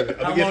 that's true.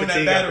 How I'm long that getting fatigued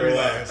after battery a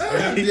while. lasts?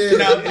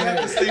 Now, if you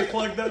have to stay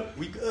plugged up,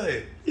 we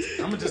good.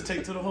 I'm gonna just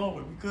take to the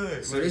hallway. We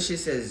good. So this shit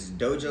says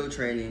dojo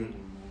training,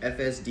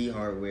 FSD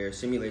hardware,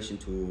 simulation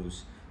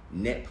tools,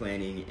 net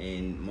planning,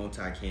 and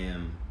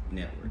multicam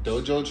networks.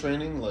 Dojo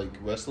training, like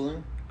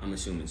wrestling. I'm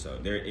assuming so.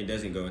 It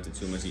doesn't go into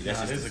too much. That's Nah,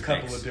 just there's the a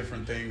couple specs. of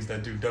different things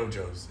that do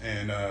dojos,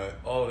 and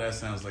all of that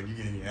sounds like you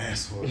getting your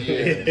ass whooped.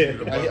 Yeah,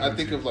 I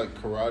think of like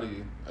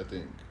karate. I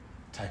think.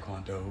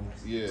 Taekwondo.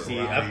 Yeah. See,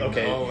 Karate,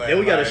 okay. all that, Then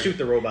we gotta like, shoot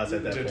the robots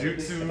at that point.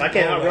 Jiu-jitsu, If I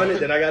can't all outrun that. it,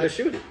 then I gotta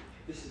shoot it.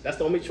 That's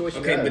the only choice you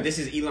Okay, got. but this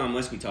is Elon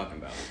Musk we talking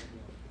about.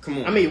 Come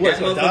on. I mean, what, that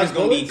so motherfucker's dodge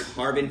gonna be bullets?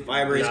 carbon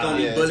fiber. It's Nah. gonna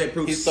be Yeah.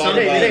 bulletproof. He's Some-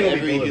 talking It about ain't gonna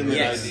be every human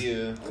bulletproof.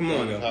 idea. Come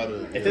on, of how to.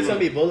 If it's gonna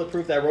be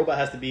bulletproof, that robot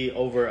has to be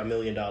over $1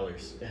 million.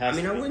 It has I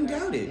mean, to I be. wouldn't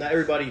doubt it. Not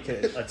everybody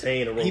can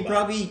attain a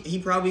robot. He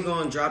probably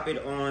gonna drop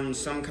it on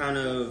some kind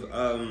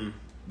of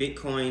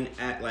Bitcoin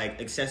at like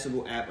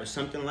accessible app or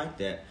something like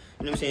that.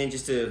 You know what I'm saying?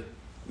 Just to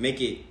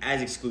make it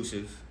as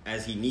exclusive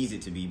as he needs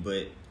it to be.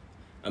 But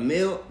a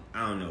mil,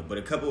 I don't know. But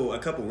a couple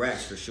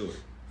racks for sure.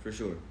 For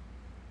sure.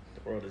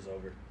 The world is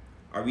over.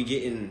 Are we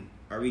getting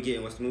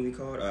what's the movie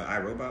called?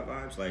 iRobot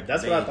vibes? Like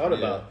that's what I thought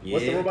about. Yeah,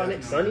 what's the robot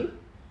name? Sonny?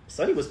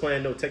 Sonny was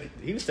playing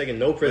he was taking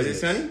no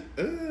prisoners. Was it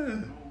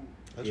Sonny?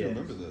 I just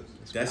remember this.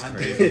 That's I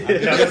crazy.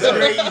 did. That's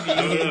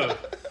crazy.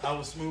 I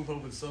was smooth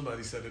hoping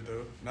somebody said it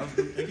though. And I was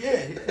like,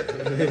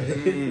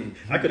 yeah.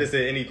 I could have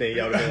said anything.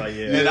 Y'all would have been like,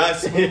 yeah. And I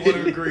smooth would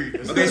have agreed.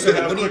 Okay, so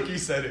how what do you- quick he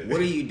said it.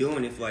 What are you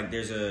doing if like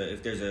there's a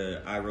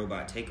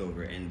iRobot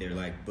takeover and they're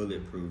like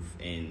bulletproof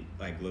and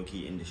like low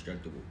key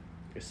indestructible?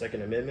 Your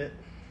Second Amendment?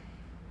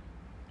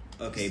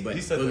 Okay, but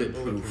he said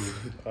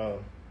bulletproof.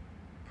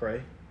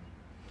 Pray.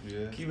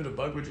 Yeah. Keep it a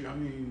bug with you. I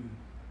mean,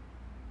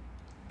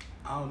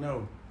 I don't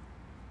know.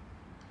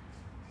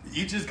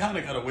 You just kind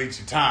of gotta wait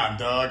your time,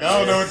 dog. I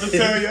don't know what to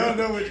tell you. I don't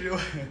know what you.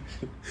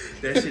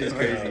 That shit is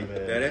crazy. Oh,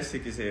 man. That's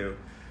sick as hell.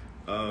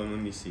 Let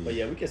me see. But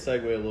yeah, we can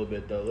segue a little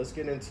bit though. Let's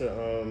get into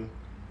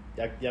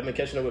y'all been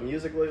catching up with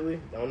music lately?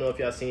 I don't know if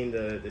y'all seen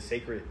the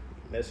sacred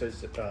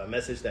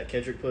message that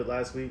Kendrick put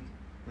last week,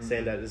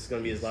 saying that this is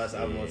gonna be his last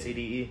album on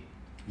CDE.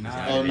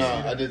 Nah, Oh no,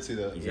 I I did see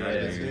that. He's Yeah, out I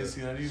there. did didn't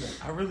see that. see that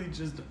either. I really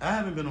I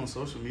haven't been on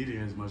social media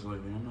as much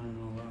lately. I'm not even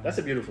gonna lie. That's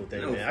a beautiful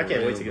thing, No, man. I for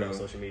can't wait real, to get on bro.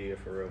 social media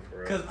for real.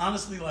 Because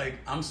honestly, like,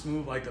 I'm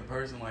smooth like the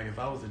person, like, if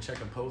I was to check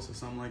a post or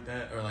something like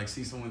that, or, like,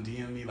 see someone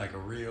DM me, like, a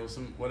reel,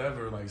 some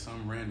whatever, like,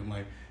 something random,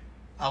 like,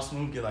 I'll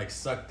smooth get, like,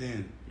 sucked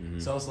in. Mm-hmm.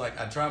 So it's like,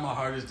 I try my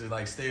hardest to,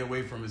 like, stay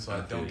away from it so I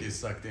I feel don't you. get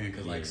sucked in.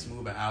 Because, Yeah. like,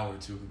 smooth an hour or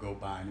two could go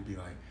by and it'd be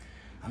like,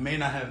 I may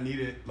not have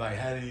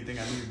had anything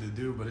I needed to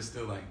do, but it's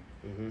still like,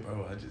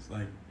 bro, I just,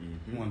 like,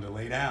 wanted to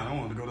lay down. I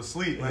wanted to go to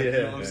sleep. Like, you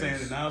know what I'm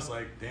saying? And now it's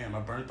like, damn, I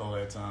burnt all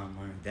that time.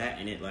 Like, That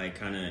and it like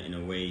kind of in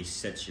a way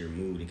sets your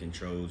mood and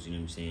controls, you know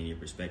what I'm saying, your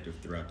perspective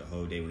throughout the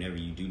whole day. Whenever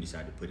you do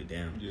decide to put it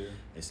down, Yeah.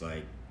 it's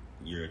like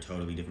you're a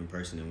totally different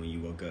person than when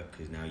you woke up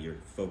because now you're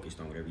focused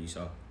on whatever you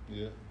saw.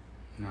 Yeah.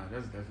 nah,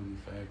 that's definitely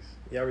facts.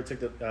 Y'all ever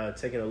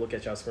taking a look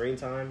at y'all screen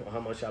time or how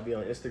much y'all be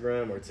on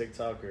Instagram or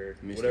TikTok or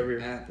Mr. whatever?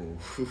 Apple.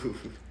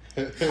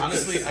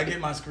 Honestly, I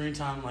get my screen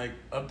time like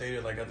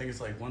updated. Like I think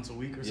it's like once a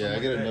week or something. Yeah, I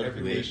get a like that,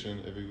 every week.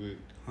 notification every week.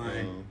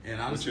 Like, and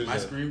honestly, which my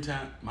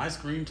is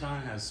screen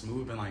time has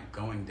smooth been like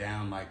going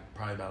down like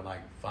probably about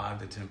like 5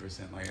 to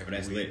 10% like every But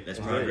that's week. lit. That's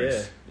Yeah, progress.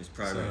 yeah. It's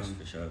progress So-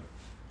 for sure.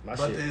 My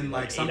But shit then, be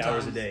like, 8 hours a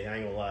sometimes- day. I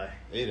ain't gonna lie.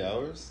 8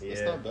 hours? That's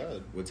Yeah. not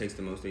bad. What takes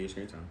the most of your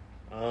screen time?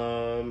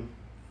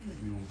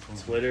 You wanna pull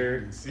up Twitter,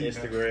 and see that?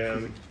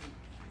 Instagram,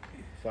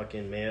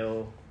 fucking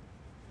mail,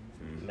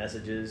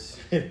 messages.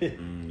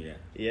 Yeah.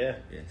 Yeah.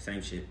 Yeah,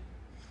 same shit.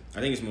 I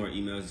think it's more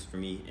emails for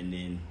me and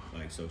then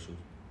like social.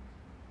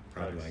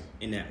 Probably Facts. like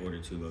in that order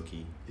too, low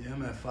key. Yeah,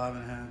 I'm at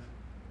 5.5.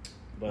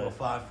 But Well,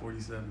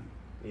 5:47.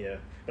 yeah.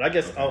 But I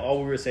guess Okay. all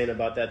we were saying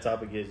about that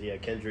topic is, yeah,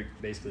 Kendrick,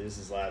 basically, this is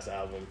his last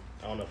album.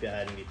 I don't know if y'all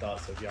had any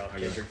thoughts of y'all Are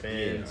Kendrick y'all,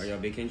 fans. Yeah, are y'all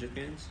big Kendrick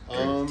fans? Or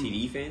Um,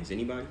 TDE fans?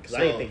 Anybody? Because I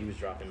didn't So- think he was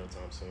dropping no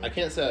time soon. I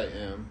can't say I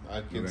am.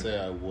 I can Okay. say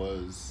I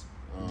was.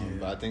 Yeah.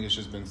 But I think it's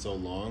just been so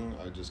long.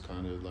 I just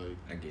kind of like,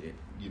 I get it.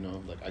 you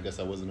know, like I guess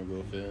I wasn't a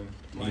real fan.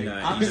 Like,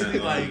 not- honestly,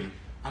 you're not, like,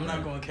 I'm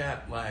not going to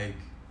cap. Like,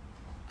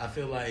 I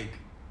feel like,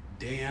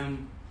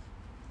 damn,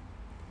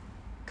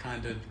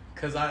 kind of,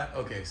 because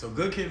so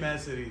Good Kid, Mad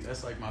City,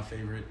 that's like my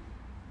favorite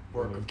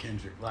work of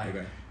Kendrick. Like,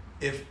 Okay.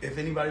 if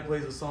anybody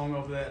plays a song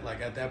over that,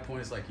 like, at that point,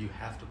 it's like you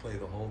have to play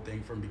the whole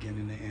thing from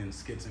beginning to end,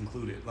 skits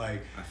included.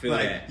 Like, I feel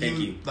like, that. Thank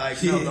you.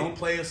 Like, no, don't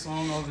play a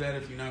song over that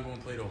if you're not going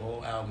to play the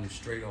whole album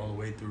straight all the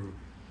way through.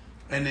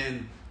 And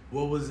then,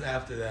 what was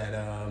after that?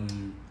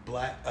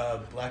 Black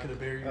of the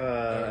Berry?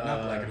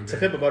 Not Black of the To Berry.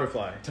 Pimp a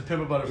Butterfly. To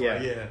Pimp a Butterfly,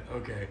 Yeah. yeah,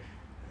 okay.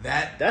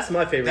 That That's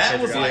my favorite That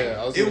Kendrick was album. like-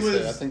 Yeah, I was it gonna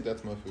say, I was- think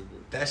that's my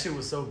favorite. that shit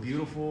was so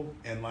beautiful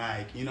and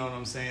like, you know what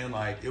I'm saying?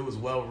 Like, it was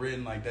well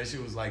written. Like, that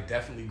shit was like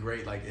definitely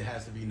great. Like, it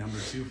has to be number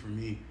 2 for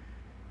me.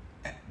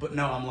 But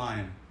no, I'm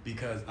lying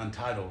because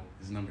Untitled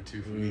is number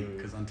 2 for me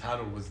because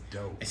Untitled was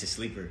dope. It's a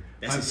sleeper.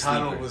 That's a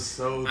Untitled sleeper. was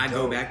so I dope.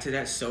 go back to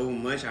that so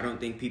much. I don't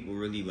think people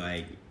really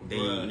like they.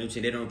 You know what I'm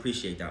saying? They don't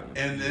appreciate that one.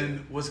 And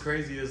then what's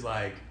crazy is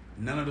like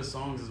none of the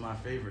songs is my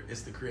favorite.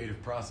 It's the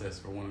creative process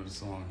for one of the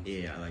songs.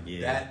 Yeah, I like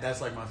yeah. That's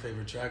like my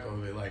favorite track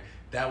of it. Like,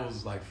 that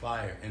was like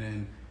fire. And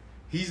then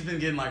he's been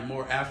getting like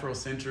more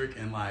Afrocentric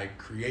and like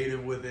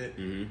creative with it.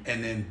 Mm-hmm.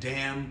 And then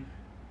Damn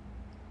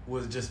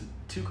was just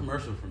too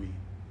commercial for me.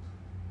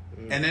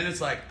 And then it's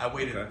like I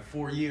waited Okay.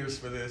 4 years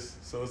for this,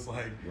 so it's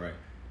like Right.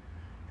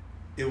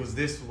 it was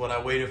this what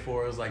I waited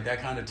for. It was like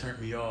that kind of turned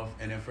me off.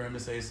 And then for him to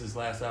say it's his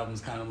last album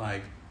is kind of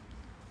like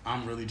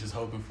I'm really just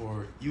hoping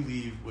for you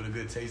leave with a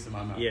good taste in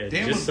my mouth. Yeah,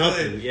 Damn just was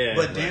something, good, yeah.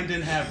 but Damn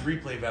didn't have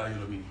replay value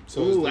to me.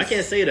 So Ooh, is I this-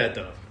 can't say that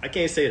though. I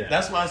can't say that.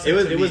 That's why I said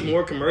it was me,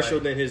 more commercial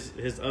like- than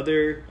his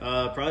other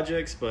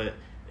projects, but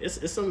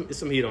it's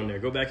some heat on there.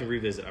 Go back and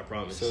revisit. I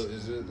promise. So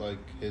is it like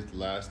his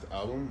last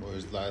album or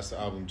his last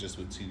album just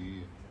with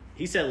TDE?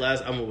 He said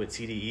last album with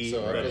TDE,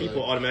 So I but feel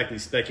people like- automatically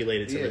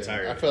speculated to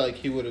retire. I feel like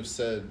he would have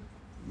said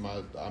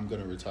I'm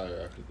gonna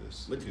retire after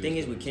this. But the thing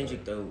is with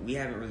Kendrick though, we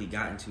haven't really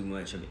gotten too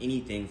much of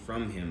anything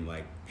from him,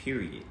 like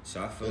period.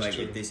 So I feel That's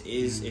like true.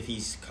 if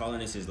he's calling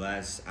this his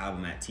last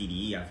album at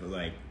TDE, I feel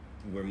like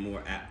we're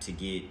more apt to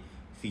get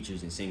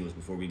features and singles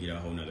before we get a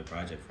whole nother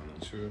project from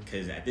him. True.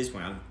 Because at this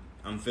point,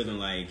 I'm feeling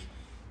like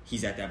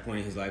he's at that point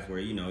in his life where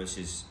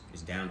it's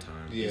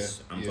downtime. Yeah,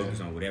 I'm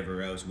focused on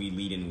whatever else we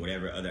lead in,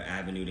 whatever other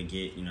avenue to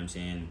get. You know what I'm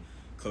saying?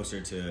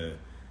 Closer to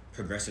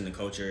progressing the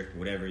culture,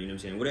 whatever, you know what I'm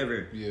saying?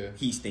 Whatever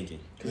he's thinking.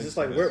 Because it's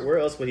like, where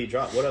else would he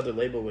drop? What other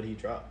label would he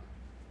drop?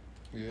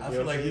 Yeah. I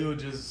feel like he would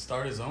just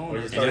start his own.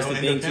 Or just And that's the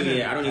thing, too. independent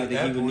Yeah, I don't even at think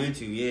that he would point. need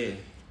to, yeah.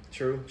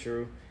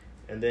 True.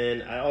 And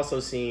then I also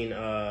seen,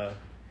 the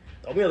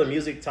only other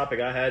music topic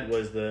I had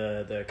was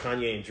the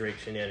Kanye and Drake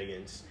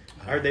shenanigans.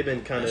 I heard they've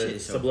been kind That of shit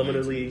is so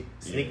subliminally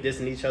sneak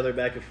dissing each other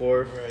back and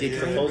forth. Right, Did yeah.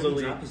 Kanye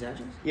Supposedly- drop his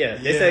address? Yeah,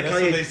 they Yeah, said that's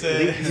what Kanye they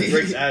said. leaked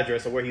Drake's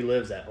address or where he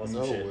lives at or some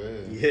No shit.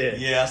 way. Yeah.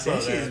 Yeah, I saw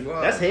That shit is that.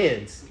 wild. That's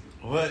hands.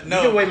 What? You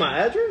No. give away my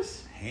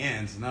address?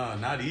 Hands, no,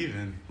 not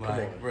even. Come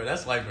Like, on. bro,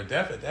 that's life or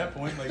death at that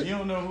point. Like, you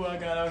don't know who I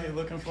got out here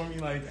looking for me.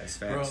 Like, That's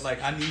bro, facts.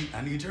 like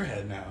I need your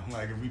head now.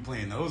 Like, if we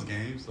playing those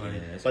games, like, Yeah,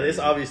 that's But it's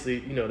crazy. obviously,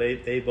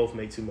 they both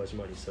make too much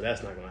money, so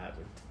that's not going to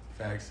happen.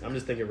 facts. I'm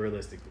just thinking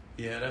realistically.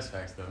 Yeah, that's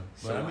facts though.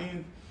 But So- I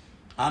mean,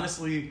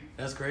 honestly,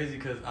 that's crazy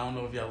because I don't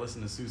know if y'all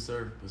listen to Sue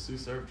Surf, but Sue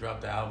Surf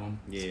dropped the album.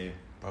 Yeah.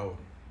 Bro,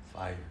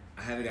 fire.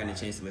 I haven't gotten a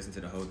chance to listen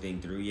to the whole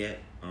thing through yet,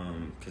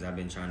 because I've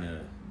been trying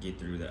to get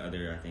through the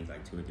other, I think,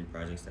 like 2 or 3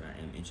 projects that I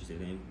am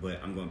interested in. But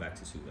I'm going back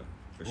to Sue though,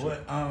 for sure.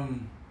 What?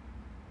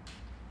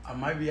 I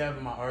might be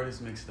having my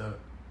artists mixed up,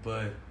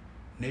 but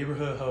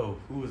Neighborhood Ho,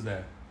 who was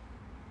that?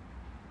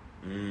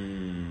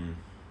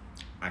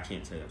 I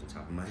can't tell you off the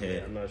top of my Yeah,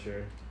 head. I'm not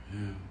sure. Yeah.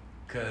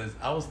 Cause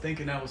I was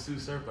thinking that was Sue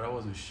Surf, but I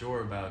wasn't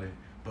sure about it.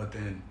 But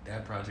then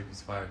that project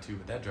was fire too,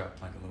 but that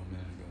dropped like a little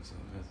minute ago, so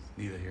that's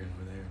neither here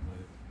nor there.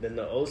 But Then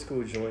the old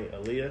school joint,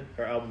 Aaliyah,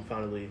 her album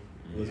finally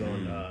was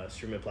on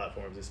streaming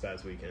platforms this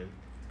past weekend.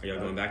 Are y'all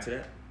going back to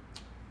that?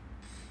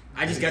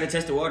 I just got to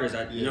test the waters.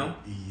 You know.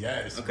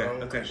 yes, Okay, bro.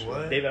 okay.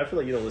 What? David, I feel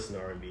like you don't listen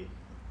to R&B.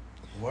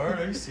 Word?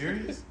 Are you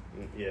serious?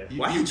 Yeah.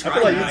 Why you I try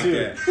feel like you you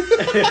like too.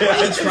 that?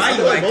 Why you try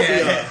you like Both of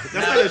y'all. that?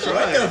 That's not a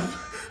try.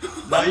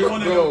 Now you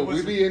want to know Bro, what's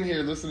we be in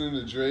here listening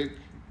to Drake.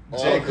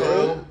 J. all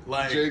Cole, day.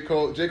 like- J.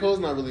 Cole's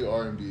not really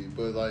R&B,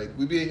 but like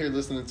we be in here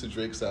listening to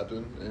Drake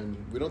sapping, and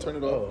we don't turn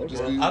it off. Oh, We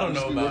just okay. be- I don't we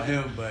know just be about working.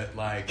 him, but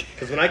like,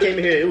 Because when I came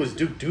here, it was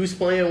Duke Deuce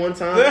playing one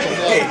time.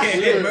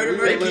 Yeah, murder,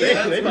 They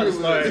murder, about to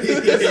start. it's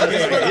for the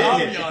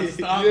ambiance. It's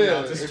the ambiance.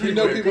 Yeah, It's if we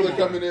know streetwear, people come are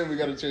on. coming in, we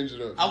got to change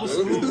it up. I was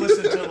smooth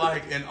listening to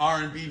like an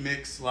R&B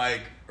mix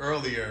like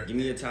earlier. Give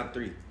me your top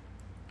 3.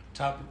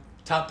 Top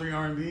 3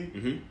 R&B.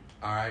 Mm-hmm.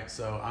 All right,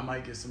 so I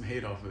might get some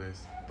hate off of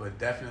this, but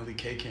definitely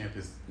K Camp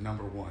is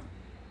number 1.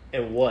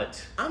 And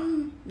what?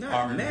 I'm not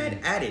R&B. mad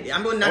at it.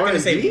 I'm not going to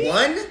say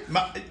R&B? 1.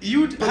 How putting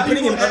you him gonna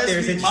up there ask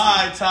is me interesting.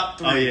 my top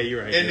 3? Oh, yeah,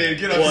 you're right, And you're then right.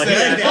 get Well,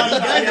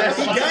 upset.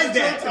 He does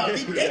that.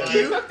 Thank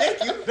you.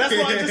 That's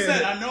why I just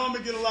said I know I'm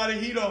gonna get a lot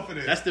of heat off of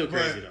this. That's still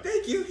crazy, but- though.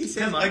 Thank you. He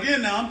said Because mine.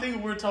 again, now I'm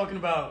thinking we're talking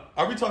about.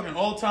 Are we talking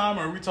all time,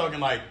 or are we talking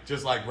like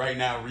just like right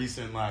now,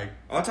 recent, like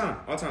All time.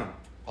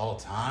 all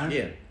time?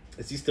 Yeah.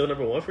 Is he still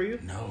number 1 for you?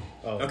 No.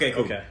 Oh, Okay,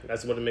 cool. Okay,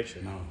 that's what to make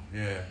sure. No.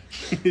 Yeah.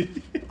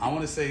 I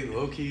want to say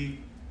low key,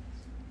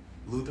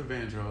 Luther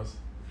Vandross,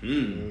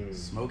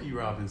 Smokey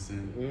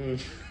Robinson,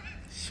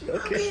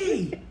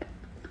 Okay.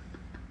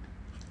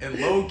 and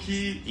low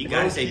key. You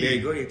gotta say low-key- Barry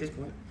Gordy at this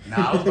point.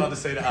 Nah, I was about to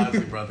say the Isley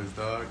Brothers,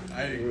 dog.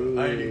 I ain't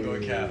even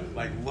going to cap.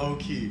 Like, low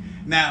key.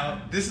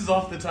 Now, this is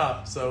off the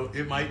top, so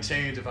it might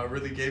change if I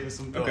really gave it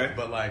some thought. Okay.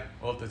 But, like,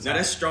 off the top. Now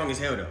that's strong as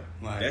hell though.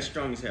 Like- That's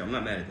strong as hell. I'm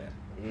not mad at that.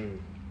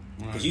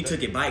 Like, Because you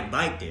took it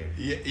bike there.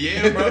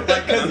 Yeah, bro. Like,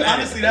 because I'm mad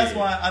honestly, at that's that.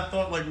 why I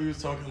thought, like, we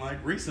was talking, like,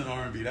 recent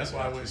R&B. That's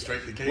why I went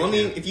straight to K. Well, I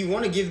mean, if you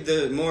want to give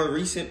the more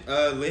recent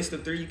list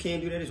of 3, you can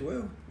do that as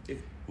well.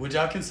 Would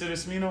y'all consider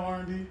Smino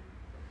R&B?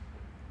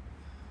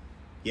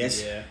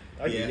 Yes. Yeah.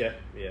 Yeah.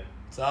 Yeah.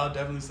 So I'll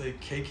definitely say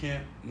K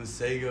Camp,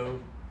 Masego,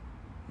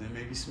 then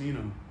maybe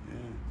Smino.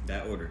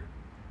 That order.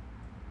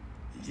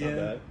 Yeah. Not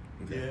bad.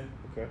 Yeah.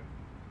 Okay.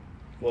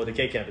 Well, the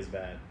K Camp is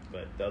bad,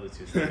 but the other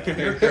two is not bad.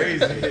 You're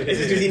crazy.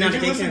 Is he not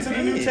Did a you K listen to Camp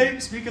the new fan?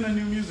 tape? Speaking of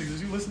new music, did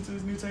you listen to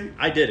this new tape?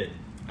 I did it.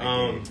 I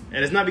did.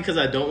 And it's not because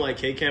I don't like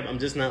K Camp. I'm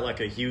just not like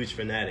a huge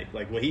fanatic.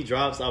 Like when he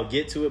drops, I'll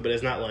get to it, but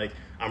it's not like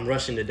I'm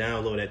rushing to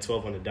download at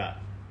 12 on the dot.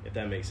 If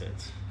that makes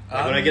sense.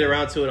 Like when I get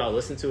around to it, I'll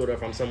listen to it. Or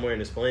if I'm somewhere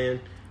and it's playing,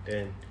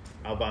 then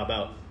I'll vibe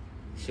out.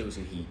 Shit with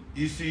some heat.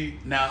 You see,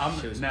 now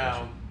Shows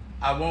now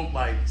I won't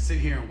like sit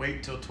here and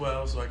wait till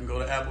 12 so I can go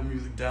to Apple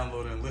Music,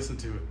 download it, and listen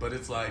to it. But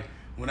it's like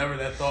whenever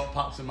that thought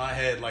pops in my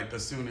head, like the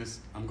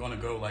soonest I'm gonna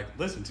go like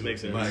listen to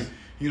Makes it. sense. Like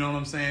you know what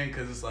I'm saying?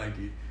 Because it's like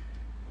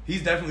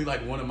he's definitely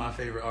like one of my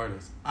favorite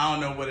artists. I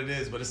don't know what it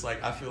is, but it's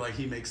like I feel like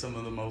he makes some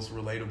of the most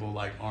relatable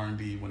like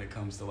R&B when it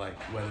comes to like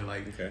whether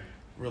like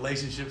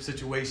relationship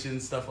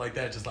situations, stuff like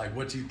that. Just like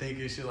what you think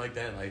and shit like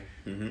that. Like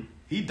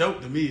he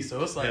dope to me.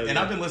 So it's like, Hell and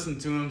yeah. I've been listening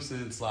to him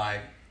since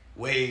like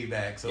way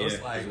back. So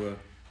it's like as well.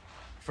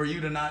 for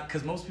you to not,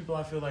 because most people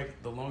I feel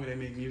like the longer they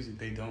make music,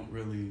 they don't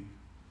really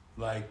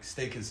like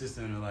stay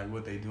consistent in like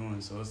what they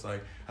doing. So it's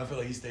like I feel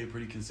like he stayed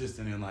pretty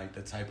consistent in like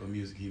the type of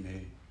music he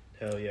made.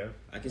 Hell yeah.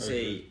 I can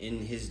say in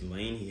his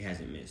lane he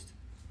hasn't missed.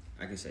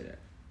 I can say that,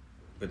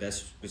 but that's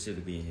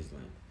specifically in his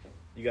lane.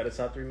 You got a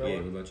top 3, Mello? Yeah.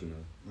 What about you,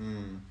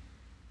 Mello?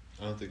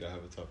 I don't think I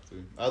have a top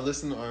 3. I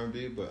listen to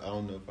R&B, but I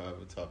don't know if I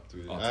have a top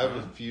 3. All I have time.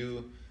 a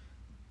few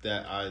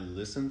that I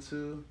listen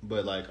to,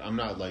 but like I'm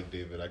not like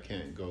David. I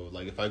can't go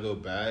like if I go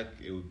back,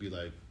 it would be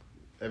like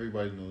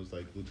everybody knows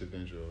like Luther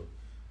Vandross.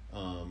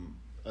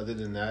 Other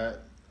than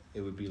that,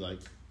 it would be like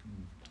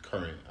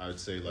current. I would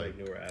say like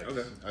newer acts.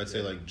 Okay. I'd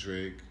say like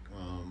Drake.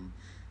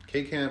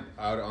 K-Camp,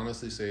 I would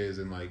honestly say is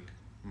in like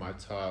my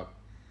top,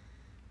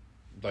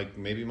 like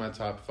maybe my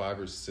top 5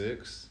 or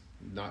 6,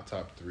 not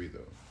top 3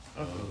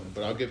 though.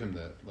 But I'll give him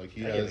that. Like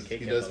he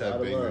does have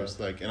bangers.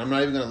 Like, and I'm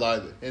not even gonna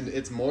lie, and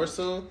it's more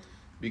so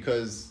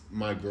because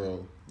my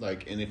girl.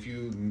 Like, and if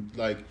you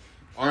like,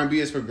 R&B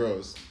is for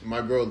girls.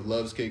 My girl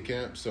loves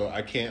K-Camp, so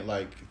I can't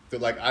like.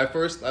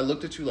 I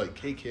looked at you like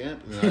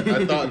K-Camp, and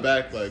I thought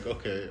back like,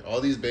 okay,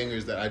 all these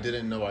bangers that I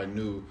didn't know I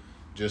knew,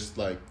 just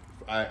like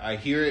I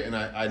hear it and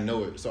I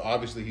know it. So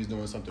obviously he's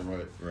doing something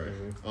right. Right.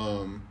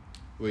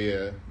 But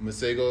yeah,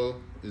 Masego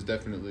is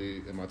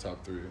definitely in my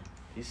top 3.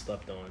 He's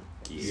slept on.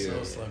 Yeah.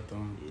 So slept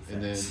on.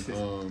 And then,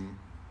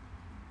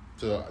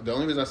 so the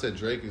only reason I said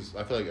Drake is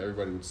I feel like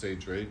everybody would say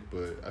Drake,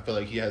 but I feel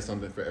like he has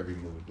something for every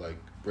mood. Like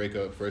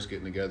breakup, first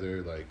getting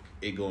together, like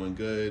it going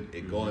good,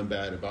 it going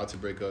bad, about to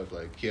break up.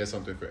 Like he has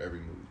something for every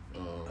mood.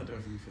 I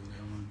definitely feel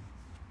that one.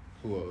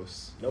 Who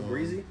else? No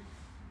Breezy?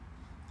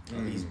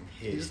 Oh, he's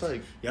pissed. He's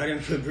like, y'all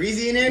didn't put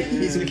Breezy in there?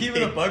 To keep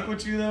it a buck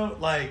with you though,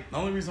 like the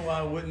only reason why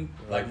I wouldn't,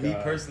 like me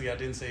God. personally, I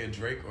didn't say a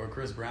Drake or a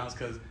Chris Brown's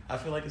because I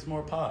feel like it's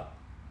more pop.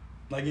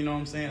 Like you know what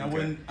I'm saying?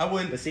 Okay. I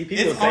wouldn't. But see,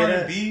 people it's say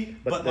R&B,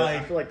 that, but I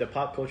like feel like the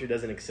pop culture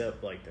doesn't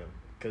accept like them.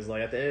 Because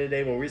like at the end of the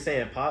day, when we're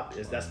saying pop,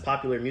 that's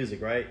popular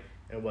music, right?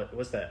 And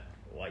what's that?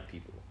 White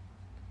people.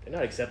 They're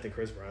not accepting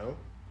Chris Brown.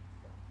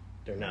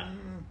 They're not.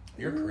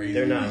 you're crazy.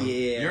 They're not.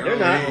 Yeah. You're They're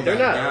not. not. They're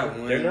That not.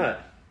 one. They're not.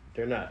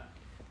 They're not.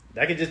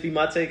 That could just be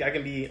my take. I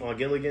can be on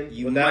Gilligan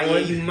You with might, that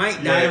one. you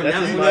might Yeah, die on that's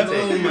that just one. my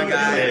take. Oh my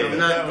god, Hey, I'm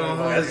not gonna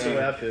hold That's the you.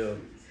 way I feel. That's-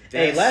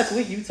 Hey, last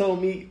week you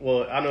told me.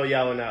 Well, I know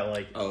y'all are not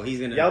like. Oh, he's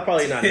gonna. Y'all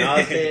probably not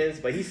Nas fans,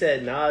 but he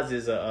said Nas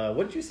is a.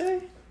 What did you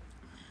say?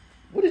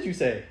 What did you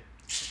say?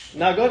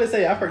 Now go ahead and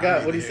say. I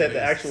forgot what he said.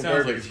 The actual Sounds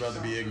like verbiage. he's about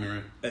to be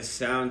ignorant. a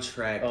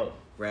soundtrack Oh.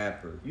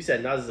 rapper. You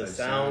said Nas is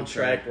a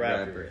soundtrack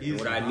rapper. He's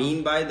What I not.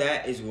 mean by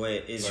that is what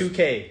is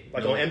 2K,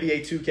 like No. on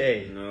NBA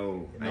 2K,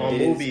 No, on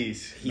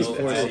movies. He's No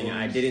forcing. albums.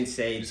 I didn't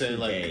say you're saying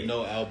 2K. like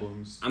no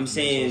albums. I'm no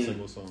saying-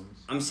 single songs.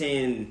 I'm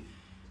saying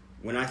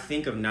when I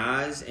think of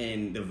Nas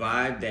and the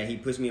vibe that he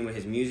puts me in with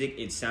his music,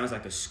 it sounds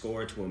like a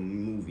score to a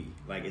movie.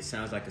 Like it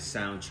sounds like a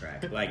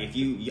soundtrack. Like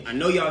if I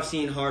know y'all have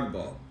seen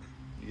Hardball.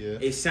 Yeah.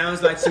 It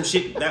sounds like some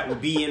shit that would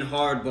be in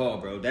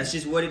Hardball, bro. That's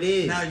just what it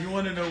is. Now you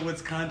want to know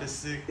what's kind of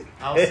sick?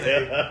 I'll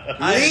say,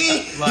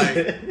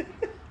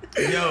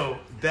 yo,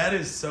 that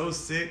is so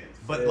sick.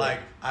 But like,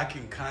 I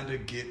can kind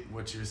of get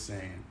what you're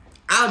saying.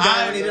 I'll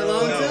die on it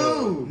alone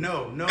too.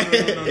 No.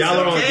 Y'all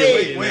are on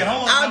Okay. Wait,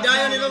 hold on. I'll no, die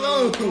no, on it no,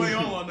 alone. No, wait,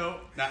 hold on. No,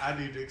 now I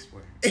need to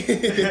explain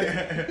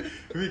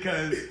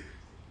because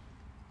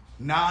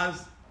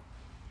Nas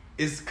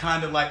is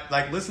kind of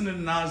like listening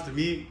to Nas to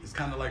me is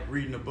kind of like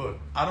reading a book.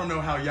 I don't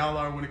know how y'all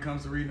are when it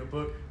comes to reading a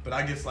book, but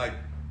I guess like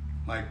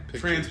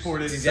Pictures.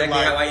 transported That's to exactly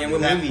like how I am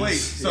with that movies.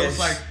 place. So Yes. it's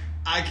like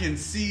I can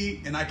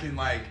see and I can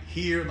like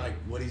hear like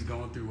what he's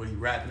going through, what he's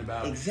rapping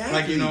about. Exactly.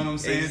 Like you know what I'm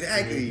saying?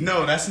 Exactly.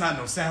 No, that's not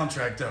no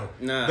soundtrack though.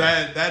 Nah.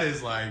 That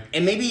is like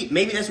And maybe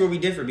that's where we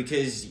differ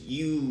because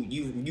you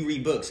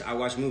read books, I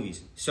watch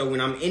movies. So when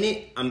I'm in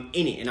it,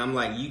 and I'm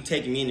like you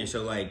taking me in there.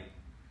 So like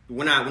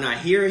when I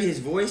hear his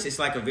voice, it's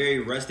like a very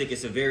rustic.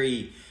 It's a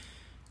very,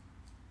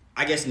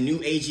 I guess, new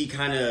agey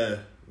kind of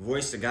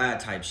voice to God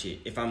type shit.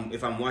 If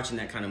I'm watching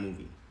that kind of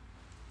movie,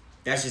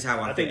 that's just how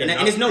I think think. the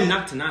And it's no knock-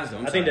 knock to Nas though.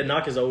 I think the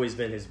knock has always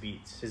been his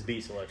beats, his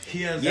beat selection.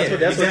 he has. Yeah, he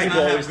that's what does people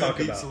not have always good talk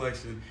beat about.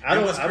 Selection. I don't,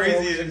 And what's I don't crazy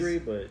always is, agree,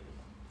 but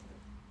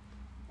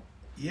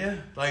yeah,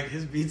 like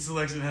his beat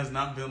selection has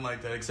not been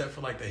like that, except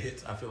for like the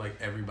hits. I feel like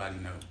everybody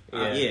know.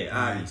 yeah,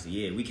 obviously,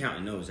 yeah, we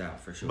counting those out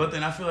for sure. But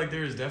then I feel like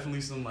there is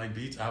definitely some like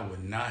beats I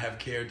would not have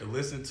cared to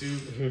listen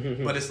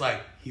to, but it's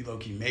like he low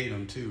key made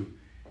them too,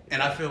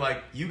 and I feel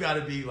like you got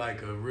to be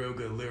like a real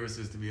good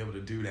lyricist to be able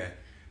to do that.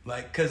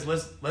 Like, cause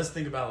let's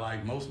think about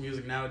like most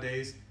music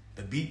nowadays,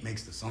 the beat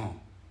makes the song.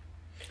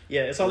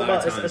 yeah, it's A all lot of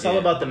about times, it's all yeah.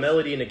 about the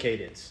melody and the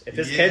cadence. If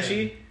it's Yeah.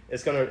 catchy,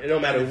 it's gonna. It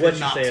don't matter And if what it's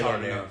you're not saying hard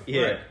on there. enough,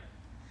 Yeah, right.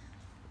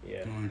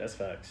 yeah, that's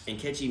facts. And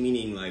catchy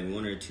meaning like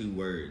one or two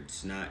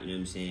words, not, you know what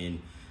I'm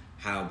saying,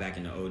 how back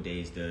in the old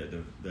days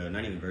the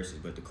not even verses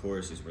but the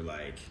choruses were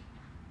like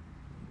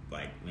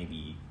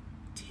maybe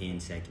 10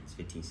 seconds,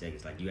 15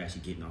 seconds. Like you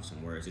actually getting off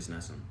some words. It's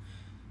not some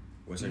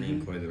what's her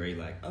name, Coy Ray,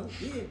 like, oh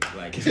yeah,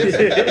 like shit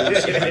like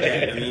that, you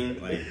know what I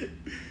mean? Like,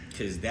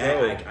 cause that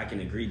Bro. I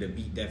can agree the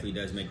beat definitely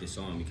does make the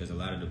song because a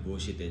lot of the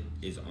bullshit that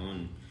is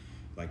on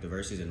like the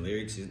verses and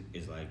lyrics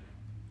is like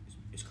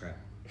it's crap.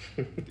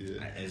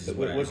 Yeah.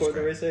 What chord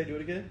did Ray say? Do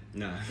it again.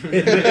 Nah. My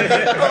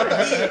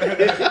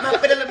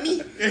fiddle of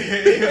me.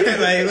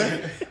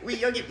 Like, we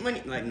y'all get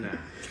money. Like, nah.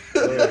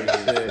 Oh, shit.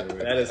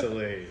 That is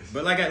hilarious.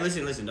 But like,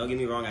 listen. Don't get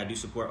me wrong. I do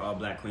support all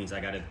black queens. I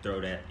gotta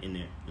throw that in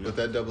there. You know? But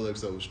that double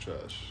XO was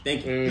trash.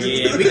 Thank you.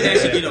 Yeah, we can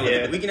actually get on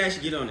that. We can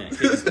actually get on that.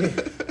 'Cause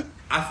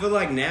I feel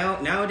like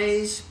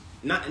nowadays,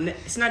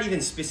 it's not even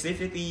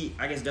specifically,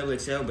 I guess, double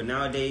XL, but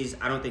nowadays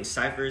I don't think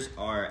ciphers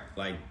are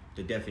like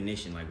the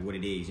definition, like what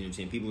it is. You know what I'm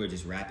saying? People are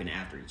just rapping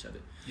after each other.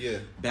 Yeah.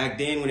 Back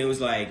then, when it was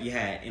like you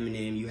had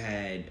Eminem, you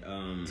had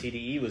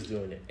TDE was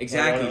doing it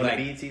exactly on like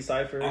BET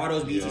ciphers, all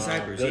those BET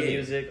ciphers, Good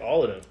Music,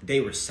 all of them.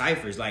 They were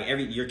ciphers. Like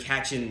you're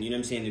catching, you know what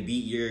I'm saying, the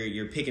beat.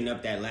 You're picking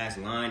up that last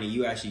line, and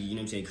you actually, you know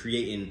what I'm saying,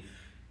 creating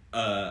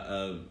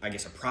I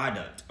guess a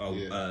product,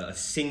 a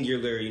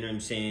singular, you know what I'm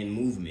saying,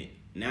 movement.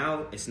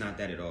 Now it's not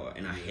that at all,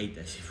 and I hate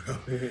that shit, bro.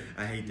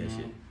 I hate that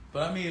shit.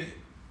 But I mean,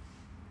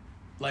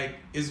 like,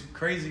 it's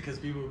crazy because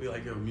people will be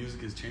like, yo,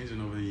 music is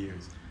changing over the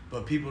years.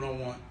 But people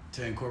don't want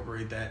to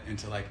incorporate that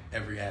into, like,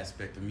 every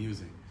aspect of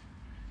music.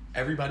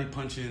 Everybody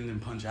punch in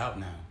and punch out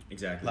now.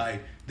 Exactly.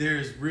 Like,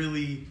 there's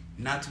really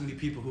not too many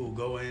people who will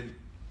go in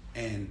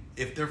and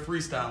if they're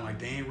freestyling, like,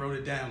 they ain't wrote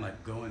it down,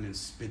 like, go in and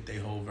spit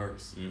their whole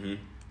verse. Mm-hmm.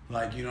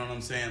 Like, you know what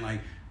I'm saying?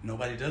 Like,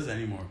 nobody does that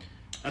anymore.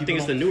 I think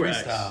it's the newer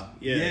freestyle. acts.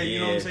 Yeah, you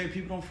know what I'm saying?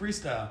 People don't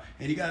freestyle.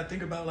 And you got to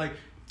think about, like,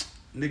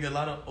 nigga, a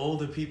lot of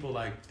older people,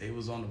 like, they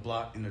was on the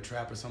block in the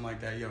trap or something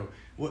like that. Yo,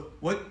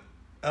 what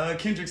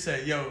Kendrick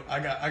said, yo, I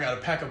got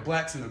a pack of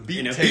blacks in a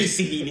beat tape.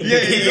 PC. Yeah,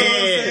 you know what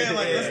I'm saying?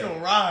 Like, let's go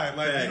ride.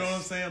 Like, you know what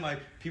I'm saying? Like,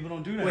 people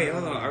don't do that. Wait,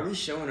 hold on. Are we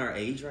showing our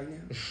age right now?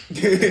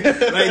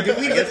 Like, do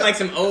we get, like,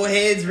 some old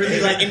heads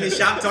really, like, in the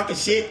shop talking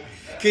shit?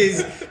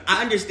 Because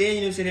I understand,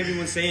 you know what I'm saying,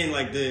 everyone's saying,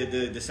 like,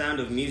 the sound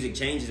of music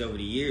changes over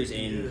the years,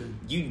 and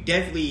you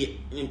definitely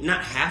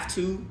not have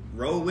to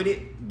roll with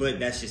it, but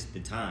that's just the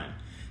time.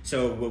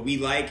 So what we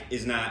like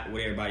is not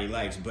what everybody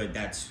likes, but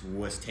that's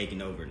what's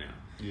taking over now.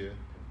 Yeah.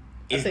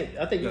 I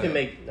think you can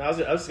make. I was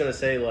just gonna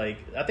say, like,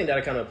 I think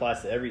that kind of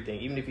applies to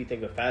everything. Even if you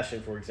think of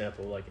fashion, for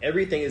example, like,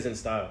 everything is in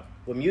style.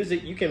 With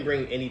music, you can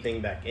bring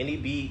anything back, any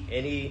beat,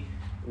 any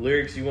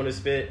lyrics you want to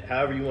spit,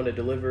 however you want to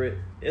deliver it.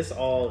 It's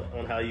all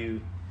on how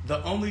you.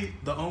 The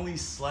only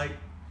slight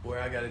where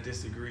I gotta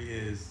disagree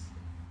is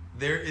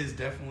there is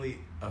definitely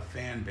a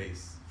fan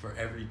base for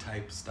every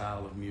type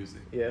style of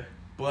music. Yeah.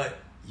 But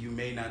you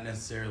may not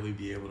necessarily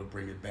be able to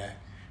bring it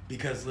back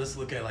because let's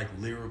look at like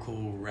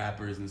lyrical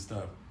rappers and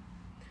stuff.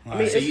 I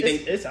mean, so you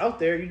think it's out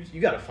there. You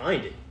got to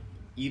find it.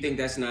 You think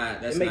that's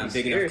not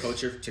big enough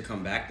culture to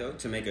come back though,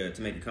 to make a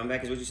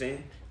comeback? Is what you're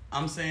saying?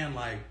 I'm saying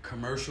like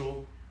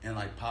commercial and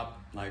like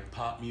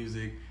pop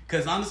music.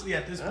 Because honestly,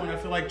 at this point, I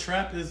feel like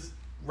trap is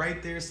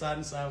right there side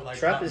and side with like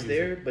trap pop is music.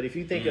 there. But if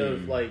you think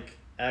of like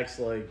acts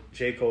like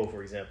J. Cole,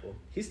 for example,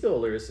 he's still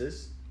a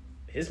lyricist.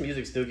 His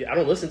music still I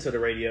don't listen to the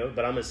radio,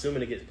 but I'm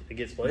assuming it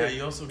gets played. Now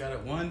you also got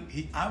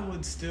it. I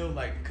would still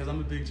like, because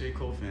I'm a big J.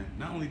 Cole fan.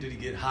 Not only did he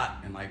get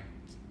hot in like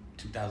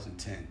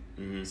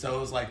 2010, so it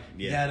was like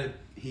he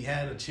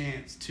had a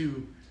chance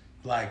to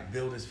like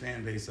build his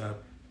fan base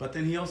up. But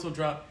then he also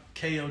dropped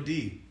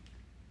KOD.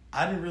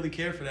 I didn't really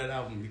care for that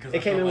album because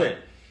it came and went.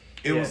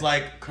 It was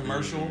like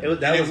commercial. It was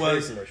very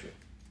commercial,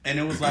 and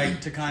it was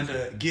like to kind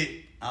of get,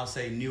 I'll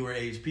say, newer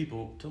age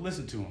people to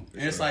listen to him.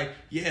 And it's like,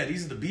 yeah,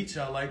 these are the beats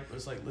y'all like, but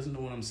it's like, listen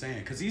to what I'm saying.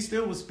 Because he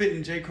still was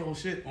spitting J. Cole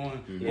shit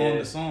on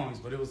the songs,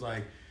 but it was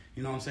like,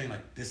 you know what I'm saying?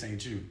 Like, this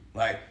ain't you.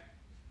 Like,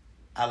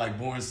 I like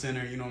Born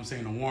Center, you know what I'm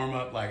saying, the warm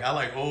up. Like, I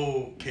like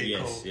old K.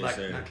 Cole. Yes, like,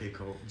 sir. not K.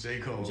 Cole, J.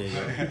 Cole.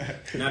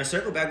 Now, to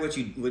circle back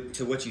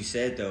to what you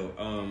said,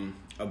 though,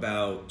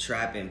 about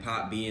trap and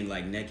pop being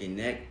like neck and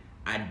neck,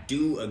 I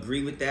do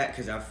agree with that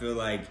because I feel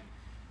like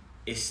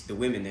it's the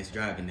women that's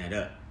driving that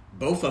up.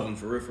 Both of them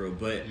for real,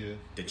 but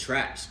the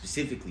trap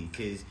specifically,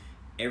 because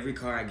every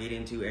car I get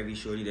into, every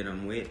shorty that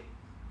I'm with,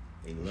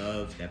 they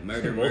love that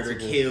murder,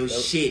 kill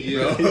shit,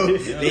 bro.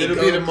 It'll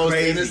be the most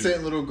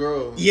innocent little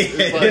girl. Yeah,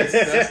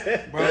 it's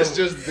like, that's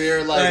just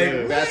their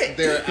that's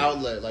their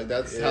outlet. Like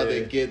that's how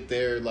they get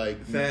their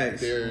like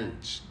facts. Their and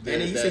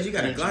then you said you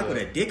got a Glock with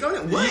a dick on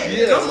it. What?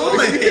 Yeah. Come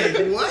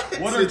on, what?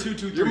 What are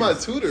 223s? You're my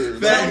tutor.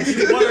 Facts.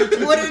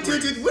 What are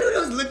 223s? What do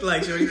those look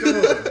like, shorty?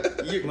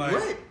 Come on.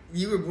 What?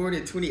 You were born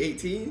in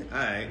 2018? All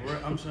right.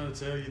 I'm trying to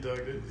tell you, Doug.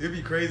 It'd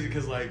be crazy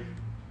because, like,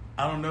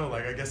 I don't know.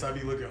 Like, I guess I'd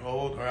be looking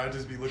old or I'd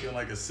just be looking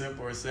like a simp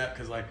or a sap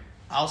because, like,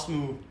 I'll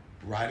smooth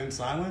Ride in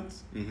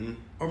Silence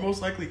or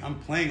most likely I'm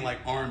playing, like,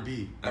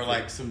 R&B or,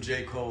 like, some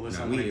J. Cole or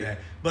something like that.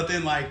 But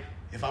then, like,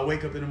 if I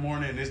wake up in the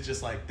morning and it's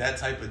just, like, that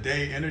type of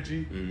day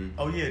energy,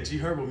 oh, yeah, G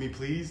Herb with me,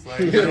 please. Like,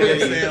 you know what I'm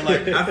saying?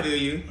 Like, I feel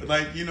you.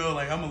 Like, you know,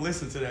 like, I'm going to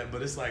listen to that.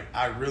 But it's, like,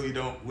 I really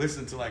don't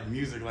listen to, like,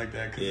 music like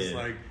that because it's,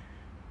 like,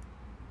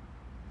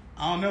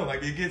 I don't know,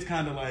 like, it gets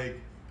kind of like,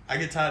 I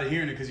get tired of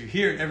hearing it because you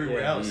hear it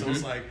everywhere else. So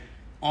it's like,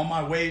 on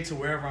my way to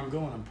wherever I'm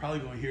going, I'm probably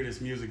going to hear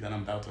this music that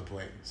I'm about to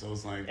play. So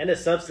it's like... And the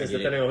substance,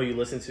 depending on who you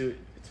listen to,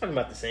 it's talking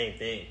about the same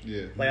thing.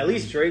 Yeah. Like, at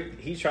least Drake,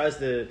 he tries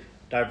to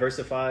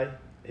diversify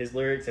his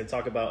lyrics and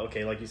talk about,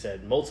 okay, like you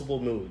said,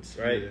 multiple moods,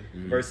 right?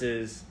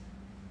 Versus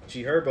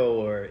G Herbo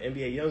or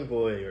NBA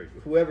YoungBoy or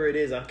whoever it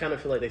is, I kind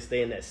of feel like they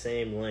stay in that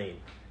same lane,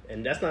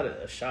 and that's not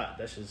a shot.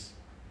 That's just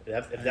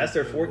if that's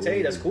their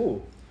forte, that's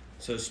cool.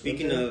 So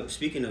speaking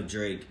of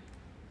Drake,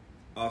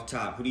 off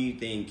top, who do you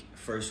think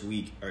first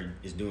week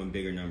is doing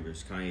bigger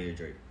numbers, Kanye or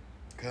Drake?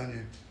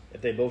 Kanye.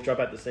 If they both drop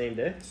out the same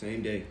day?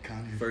 Same day.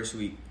 Kanye. First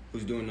week,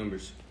 who's doing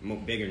numbers?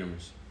 Bigger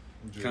numbers?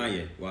 Drake.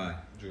 Kanye. Why?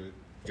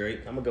 Drake?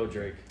 I'm going to go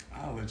Drake.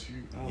 I'll let you.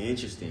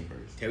 Interesting.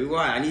 First. Tell me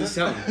why. I need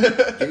something.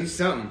 Give me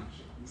something.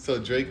 So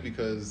Drake,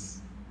 because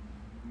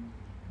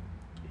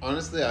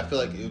honestly, I feel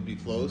like it would be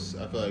close.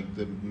 I feel like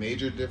the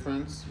major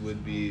difference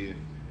would be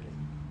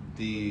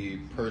the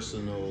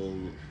personal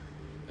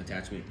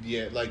attachment.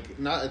 Yeah, like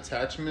not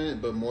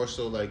attachment, but more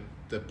so like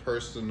the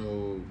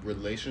personal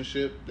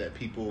relationship that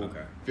people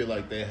feel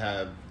like they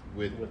have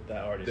with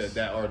that artist.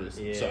 That artist.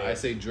 Yeah. So I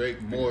say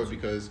Drake more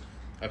because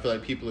I feel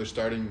like people are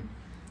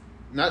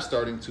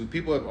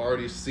people have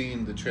already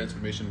seen the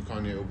transformation of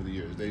Kanye over the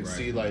years. They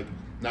see like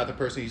not the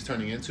person he's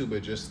turning into,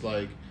 but just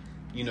like,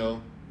 you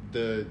know,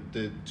 the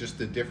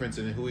difference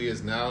in who he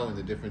is now and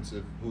the difference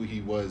of who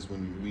he was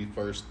when we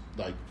first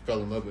like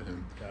fell in love with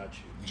him. Got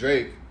you.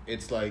 Drake,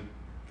 it's like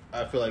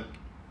I feel like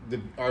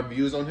our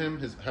views on him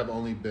have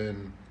only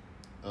been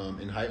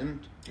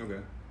enlightened. Okay.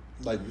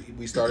 Like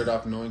we started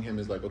off knowing him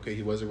as like, okay,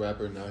 he was a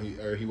rapper,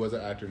 he was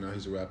an actor, now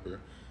he's a rapper.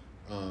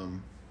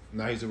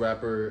 Now he's a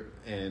rapper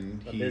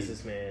and a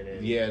businessman.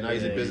 And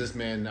he's a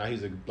businessman. Now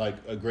he's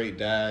a great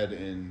dad,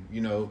 and you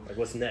know, like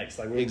what's next?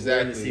 Like we're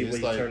exactly. to see what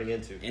he's turning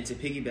into. And to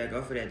piggyback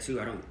off of that too,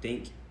 I don't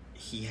think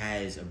he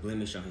has a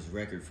blemish on his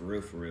record for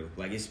real.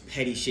 Like it's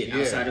petty shit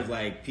outside of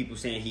like people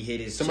saying he hit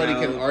his. Somebody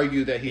child can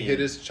argue that he hit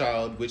his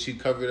child, which he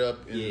covered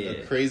up in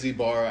a crazy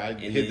bar. I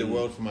hit the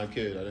world for my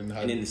kid. I didn't know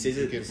how. And then the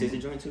scissor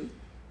joint too.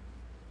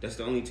 That's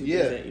the only two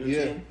things that, you know what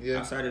I'm saying? Yeah.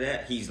 Outside of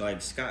that, he's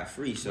like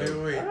scot-free. So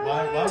Wait.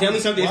 Why tell me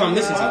something if I'm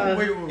missing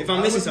something. If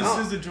I'm missing something. Why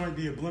would the scissor joint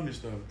be a blemish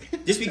though?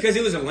 Just because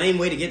it was a lame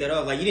way to get that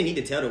off. Like, you didn't need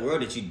to tell the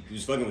world that you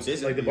was fucking with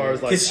scissor. Like the bar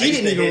was like... Because she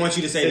didn't even want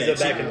you to say that.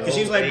 Because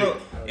she was like, 08. bro,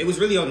 it was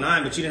really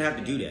 09, but you didn't have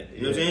to do that.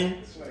 You know what I'm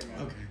saying?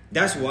 Okay.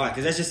 That's why.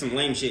 Because that's just some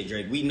lame shit,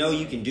 Drake. We know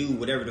you can do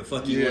whatever the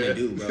fuck you want to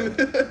do,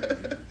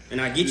 bro.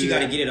 And I get you got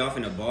to get it off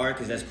in a bar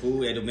because that's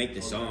cool. It'll make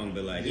the song.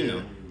 But, like, you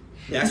know...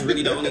 That's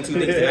really the only two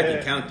things that I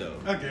can count, though.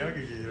 Okay, I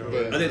can get it.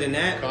 But other than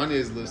that,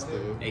 Kanye's list,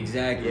 though.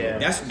 Exactly. Yeah.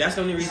 That's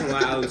the only reason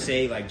why I would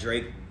say like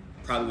Drake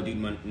probably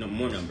would do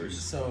more numbers.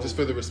 So just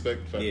for the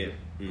respect factor. Yeah.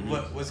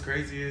 Mm-hmm. What's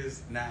crazy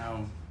is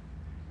now,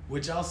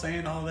 with y'all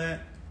saying all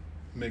that,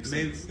 makes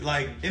sense.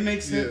 Like it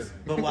makes sense. Yeah.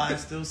 But why I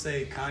still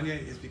say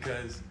Kanye is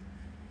because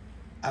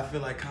I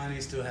feel like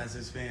Kanye still has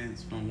his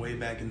fans from way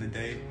back in the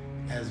day.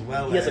 As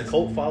well he has a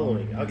cult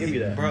following. I'll give you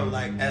that, bro.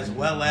 Like as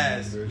well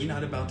as you're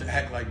not about to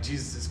act like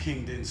Jesus is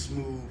King didn't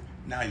smooth.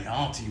 Now your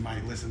auntie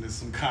might listen to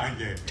some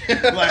Kanye.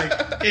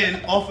 Like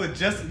and off of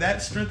just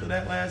that strength of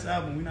that last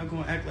album, we're not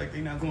gonna act like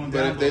they're not going.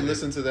 But if they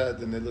listen to that,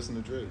 then they listen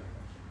to Drake.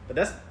 But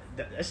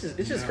that's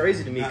just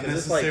crazy to me because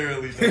it's like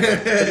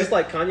it's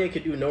like Kanye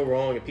could do no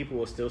wrong and people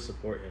will still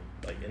support him.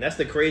 Like, and that's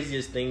the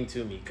craziest thing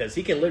to me because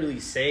he can literally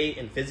say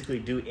and physically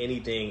do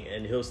anything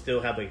and he'll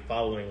still have a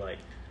following. Like,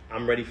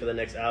 I'm ready for the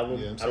next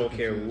album. I don't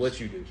care what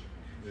you do.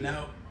 Yeah.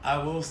 Now,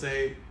 I will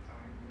say,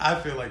 I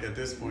feel like at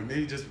this point,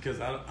 maybe just because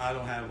I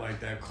don't have like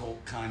that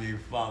cult Kanye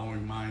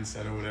following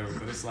mindset or whatever,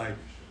 but it's like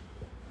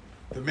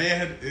the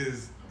man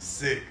is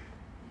sick,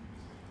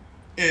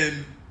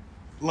 and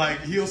like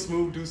he'll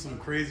smooth do some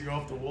crazy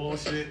off the wall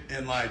shit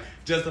and like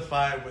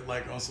justify it with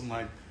like on some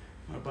like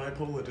my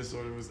bipolar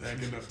disorder was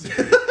acting up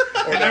today.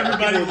 Or and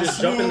everybody will just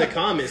jump in the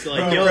comments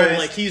like, yo,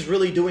 like he's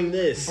really doing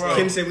this. Bro.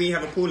 Kim said we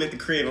have a pool at the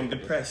crib. I'm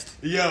depressed.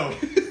 Yo,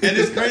 and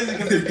it's crazy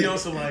because it'd be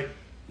also like,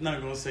 I'm not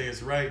gonna say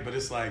it's right, but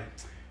it's like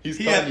he's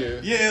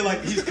Kanye.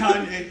 Like he's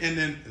Kanye, and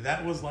then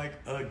that was like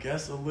I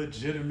guess a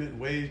legitimate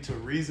way to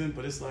reason,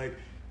 but it's like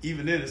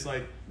even then it's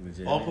like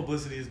all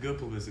publicity is good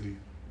publicity.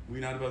 We're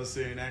not about to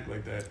sit here and act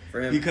like that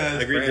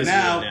because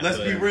now let's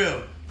be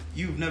real.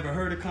 You've never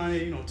heard of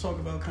Kanye, you don't talk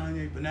about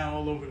Kanye, but now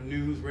all over the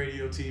news,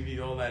 radio,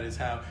 TV, all that is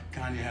how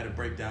Kanye had a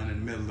breakdown in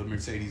the middle of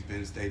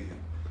Mercedes-Benz Stadium.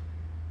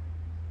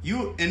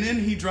 And then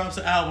he drops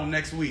an album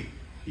next week.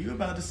 You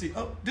about to see,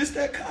 oh, this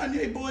that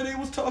Kanye boy they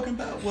was talking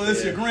about. Well,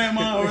 it's your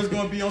grandma, or it's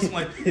gonna be on some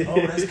like,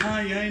 oh, that's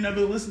Kanye. I ain't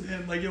never listened to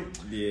him. Like, yo,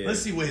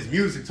 let's see what his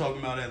music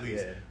talking about at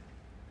least. Yeah.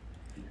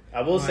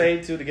 I will say,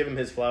 too, to give him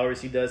his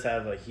flowers, he does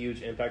have a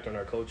huge impact on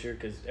our culture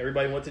because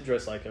everybody wants to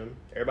dress like him.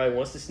 Everybody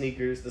wants the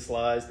sneakers, the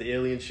slides, the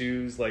alien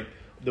shoes, like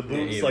the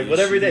boots, like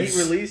whatever that he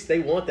released, they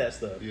want that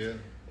stuff. Yeah,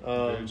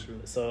 very true.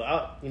 So,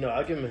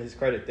 I'll give him his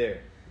credit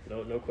there.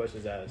 No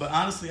questions asked. But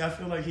honestly, I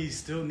feel like he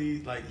still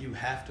needs, like, you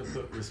have to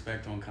put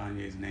respect on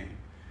Kanye's name.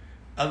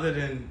 Other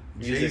than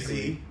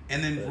Jay-Z,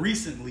 and then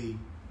recently,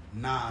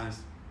 Nas,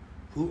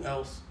 who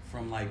else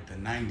from, like, the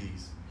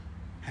 90s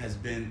has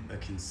been a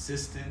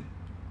consistent,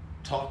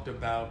 talked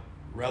about,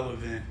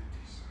 relevant,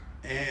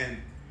 and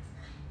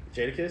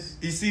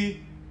Jadakiss? You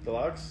see? The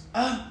Lox?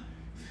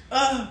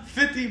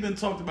 50 been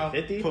talked about.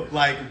 50?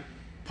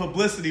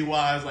 publicity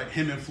wise, like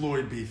him and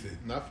Floyd beefing.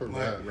 Not for Like,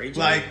 rap. Ray J.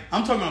 like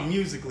I'm talking about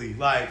musically,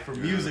 like for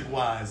music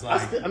wise,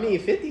 like I mean,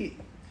 50.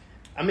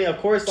 I mean, of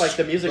course, like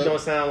the music But-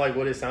 don't sound like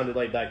what it sounded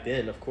like back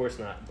then. Of course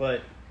not.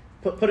 But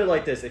put it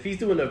like this: if he's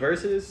doing the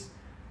verses,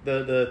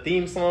 the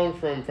theme song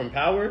from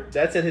Power,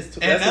 that's in his.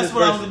 and that's in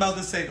what his I was verses. about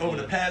to say. Over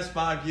the past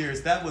 5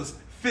 years, that was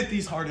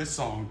 50's hardest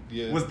song.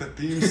 Yeah. Was the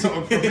theme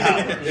song for Power.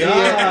 I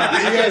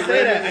can't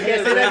say that. I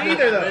can't say that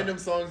either, though. Random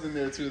songs in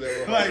there too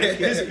that were Like hard.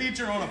 his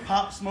feature on a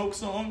Pop Smoke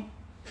song.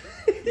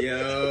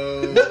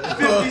 Yo.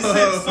 50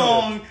 Cent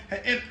song.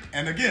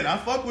 And again, I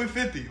fuck with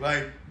 50.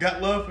 Like,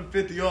 got love for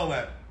 50, all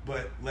that.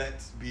 But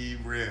let's be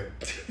real.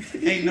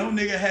 Ain't no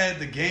nigga had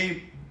the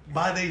game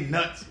by they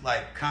nuts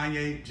like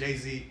Kanye,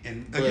 Jay-Z,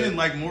 and But again,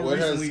 like more what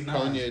recently, has Nas.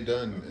 Kanye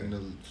done in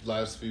the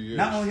last few years?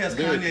 Not only has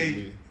Kanye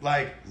Lyrically.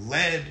 like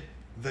led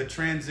the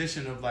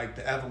transition of like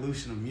the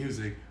evolution of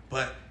music,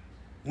 but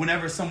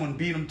whenever someone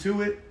beat him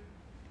to it,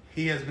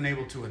 he has been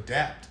able to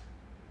adapt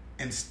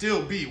and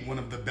still be one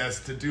of the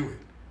best to do it.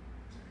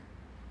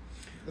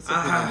 That's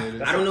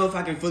opinionated. I don't know if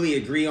I can fully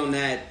agree on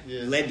that.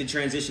 Yeah. Led the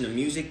transition of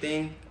music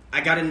thing. I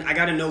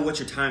gotta know what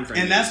your time frame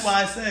is. And that's why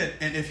I said,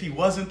 and if he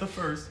wasn't the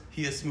first,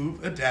 he has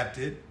smooth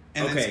adapted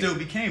and then Okay. still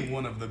became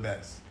one of the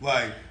best.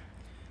 Like,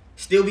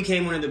 Still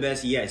became one of the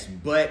best, yes,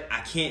 but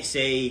I can't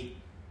say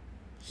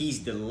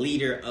he's the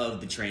leader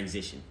of the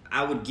transition.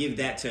 I would give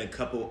that to a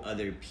couple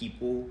other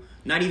people,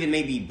 not even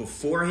maybe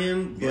before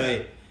him, but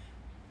Yeah.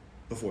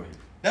 before him.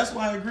 that's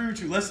why I agree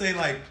with you. Let's say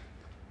like,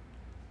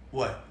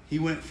 what? He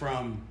went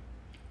from,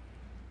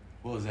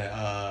 what was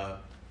that?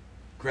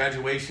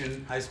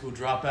 Graduation, high school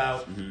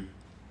dropout,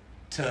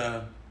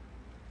 to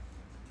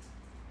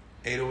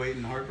 808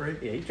 and Heartbreak.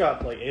 Yeah, he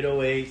dropped like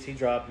 808s. He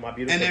dropped My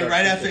Beautiful And then Dark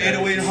right Twisted after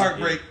 808 and Fantasy.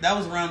 Heartbreak, that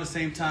was around the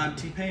same time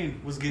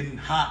T-Pain was getting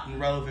hot and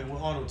relevant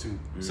with Auto-Tune.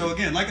 So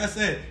again, like I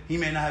said, he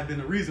may not have been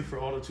the reason for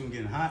Auto-Tune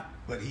getting hot,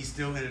 but he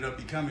still ended up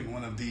becoming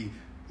one of the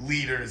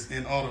leaders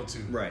in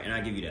Auto-Tune. Right, and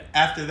I give you that.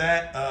 After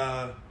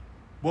that,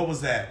 what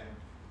was that?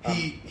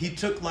 He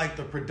took like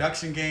the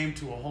production game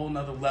to a whole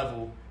nother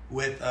level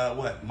with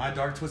what? My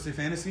Dark Twisted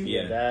Fantasy?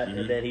 Yeah. That,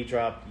 and then he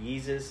dropped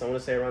Yeezus, I want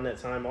to say around that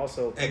time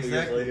also, a couple years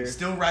Exactly. later.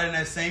 Still riding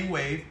that same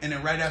wave, and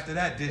then right after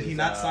that, did he It's,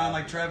 not sign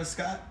like Travis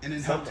Scott and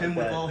then helped something him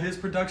like with that. all his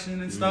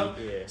production and stuff?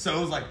 Yeah. So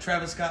it was like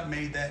Travis Scott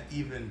made that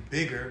even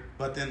bigger.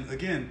 But then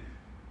again,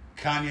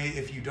 Kanye,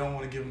 if you don't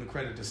want to give him the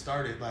credit to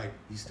start it, like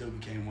he still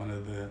became one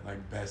of the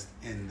like best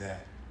in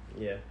that.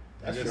 Yeah.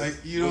 I just- Like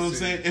you know we'll what I'm see.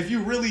 saying? If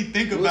you really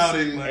think We'll about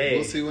see. it, like Hey.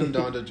 We'll see when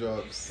Donda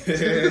drops.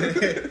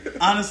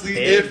 honestly,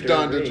 Hey. If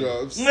Donda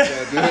drops.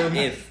 Goddamn.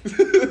 If.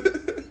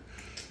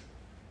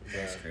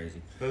 That's crazy.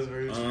 that's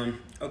very true.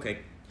 Okay.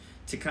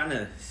 To kind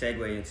of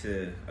segue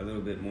into a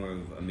little bit more of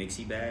a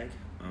mixy bag,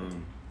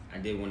 I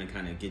did want to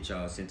kind of get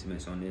y'all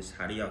sentiments on this.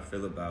 How do y'all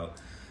feel about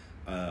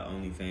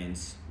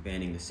OnlyFans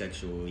banning the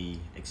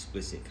sexually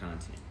explicit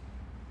content?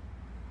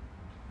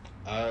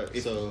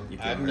 So if you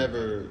I've heard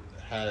never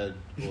had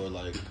or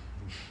like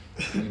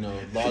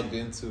logged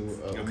into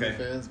Okay.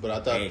 OnlyFans, but I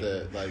thought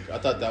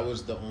Hey. that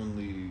was the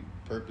only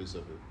purpose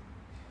of it,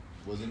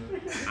 wasn't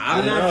it?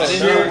 I'm No, not no,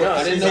 sure. no,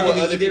 I didn't know what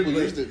other either, people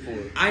but used it for.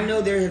 I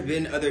know there have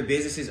been other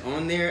businesses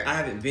on there. I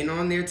haven't been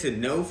on there to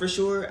know for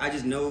sure. I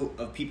just know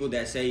of people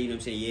that say, you know what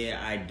I'm saying,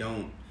 yeah, I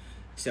don't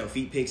sell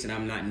feet pics and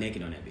I'm not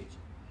naked on that bitch.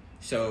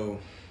 So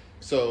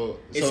So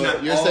It's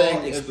not you're all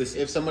saying explicit.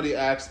 if somebody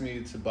asks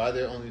me to buy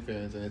their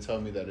OnlyFans and they tell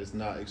me that it's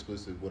not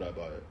explicit, would I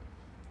buy it?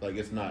 Like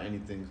it's not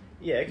anything.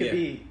 Yeah, it could Yeah.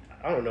 be,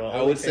 I don't know.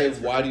 I would say, OnlyFans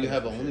for why do you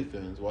have an something.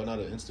 OnlyFans? Why not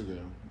an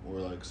Instagram or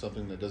like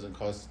something that doesn't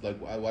cost? Like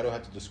why do I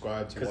have to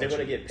describe to? 'Cause they watch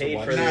wanna it- get to paid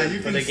watch for it? Nah, their- you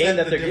for can the set game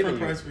that the they're different giving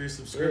you. price for your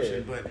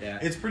subscription, Yeah. but Yeah.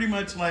 it's pretty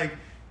much like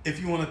if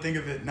you want to think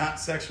of it not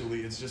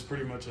sexually, it's just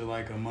pretty much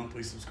like a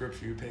monthly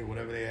subscription. You pay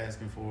whatever they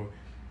asking for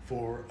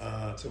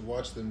to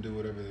watch them do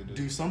whatever they do.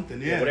 do something.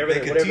 Yeah, Yeah, whatever- they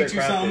could whatever teach you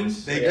their craft something.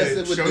 is. They Yeah. could Yes,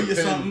 it would show you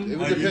depend. something. It would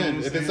like, you know depend. what I'm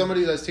If it's saying?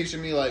 somebody that's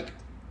teaching me like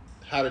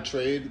how to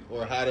trade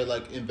or how to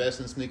like invest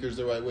in sneakers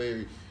the right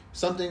way,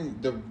 something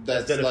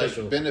that's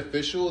beneficial. like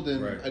beneficial, then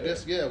Right, I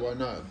guess why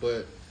not?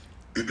 But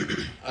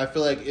I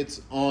feel like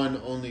it's on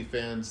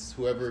OnlyFans.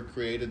 Whoever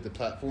created the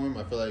platform,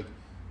 I feel like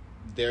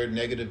their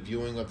negative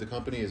viewing of the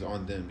company is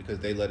on them because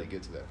they let it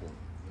get to that point.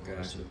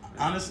 Gotcha.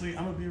 Honestly,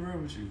 I'm gonna be real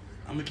with you.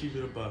 I'm gonna keep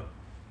it a buck.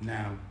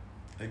 Now,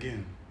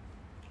 again,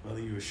 whether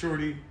you a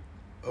shorty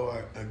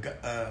or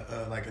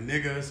like a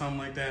nigga or something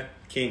like that,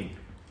 King.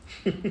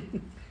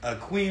 a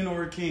queen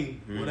or a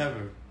king,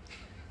 whatever.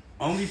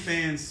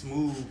 OnlyFans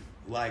smooth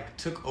like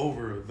took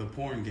over the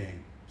porn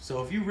game.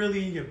 So if you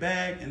really in your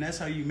bag and that's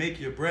how you make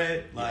your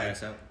bread, like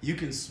ass out. you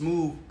can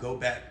smooth go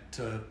back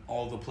to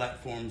all the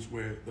platforms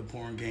where the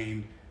porn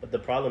game. But the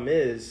problem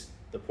is,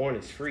 the porn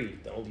is free.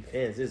 The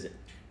OnlyFans isn't.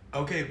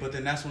 Okay, but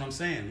then that's what I'm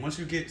saying. Once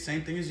you get,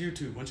 same thing as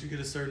YouTube, once you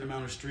get a certain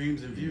amount of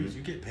streams and views,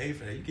 you get paid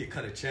for that. You get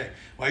cut a check.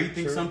 Why you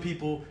think True. some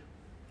people,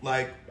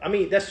 like, I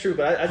mean, that's true,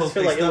 but I just Post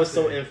feel they like it was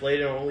stuff so there.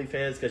 inflated on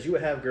OnlyFans because you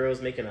would have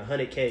girls making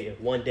 $100K in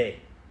one day.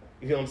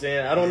 You know what I'm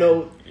saying? I don't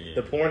know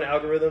the porn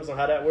algorithms on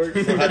how that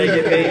works, on how they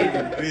get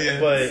paid,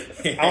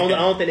 but I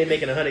don't think they're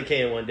making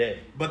 $100K in one day.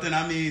 But then,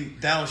 I mean,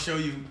 that'll show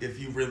you if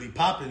you really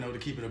popping, though, to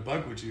keep it a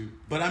buck with you.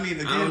 But I mean,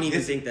 again, I don't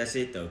even think that's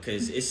it, though,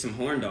 because it's some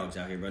horn dogs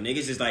out here, bro.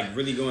 Niggas is, like,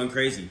 really going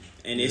crazy,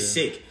 and it's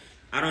sick.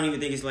 I don't even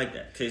think it's like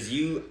that, because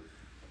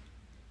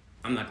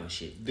I'm not gonna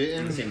shit. I'm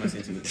gonna say my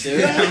sentiments.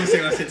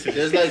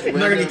 There's like I'm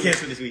not gonna get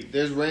canceled this week.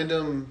 There's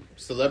random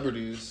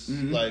celebrities,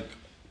 like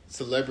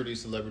celebrity,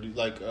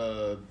 like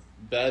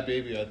Bad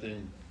Baby, I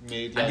think,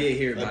 made like I did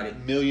hear about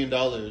 $1 million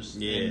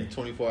in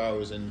 24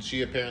 hours, and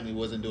she apparently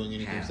wasn't doing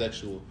anything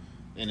sexual.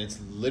 And it's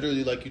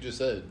literally like you just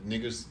said,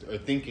 niggas are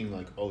thinking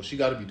like, oh, she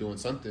got to be doing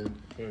something,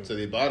 so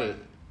they bought it.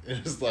 And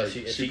it's like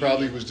she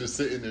probably was just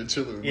sitting there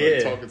chilling,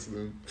 like, talking to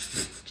them,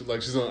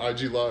 like she's on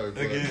IG Live.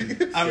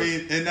 Again, I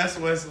mean, and that's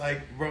what's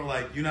like, bro.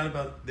 Like, you're not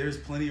about. There's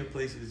plenty of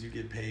places you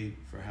get paid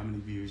for how many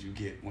views you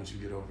get once you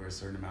get over a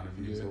certain amount of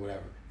views or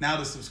whatever. Now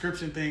the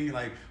subscription thing,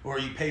 like, or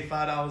you pay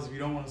 $5 if you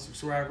don't want to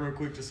subscribe real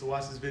quick just to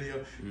watch this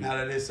video. Now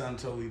that is something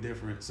totally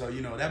different. So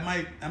you know that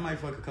might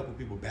fuck a couple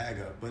people bag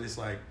up, but it's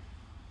like,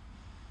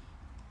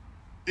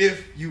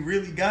 if you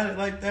really got it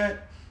like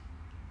that.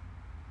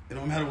 It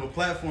don't matter what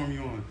platform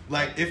you're on.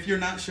 Like, if you're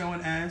not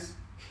showing ass,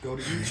 go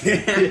to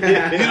YouTube. You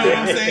know what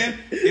I'm saying?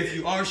 If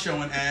you are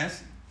showing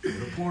ass, go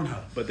to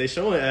Pornhub. But they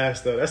showing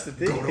ass, though. That's the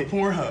thing. Go to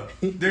Pornhub.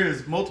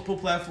 There's multiple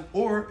platforms.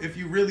 Or, if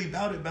you really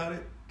about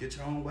it, get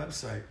your own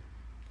website.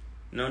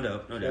 No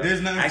doubt. There's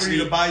nothing for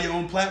you to buy your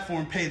own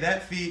platform, pay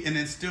that fee, and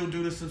then still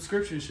do the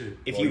subscription shit.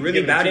 If you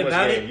really about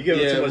it, you give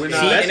them too much. And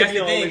that's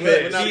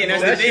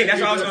the thing. That's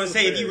what I was gonna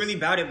say. If you really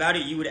about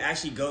it, you would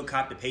actually go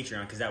cop the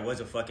Patreon, because that was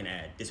a fucking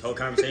ad. This whole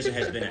conversation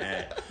has been an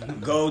ad.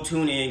 Go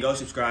tune in, go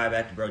subscribe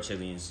at the Bro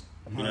Chillians.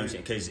 You know what I'm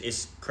saying? Because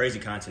it's crazy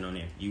content on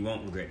there. You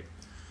won't regret it.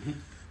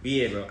 But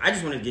yeah, bro, I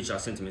just wanted to get y'all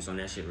sentiments on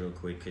that shit real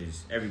quick,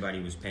 because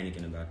everybody was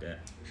panicking about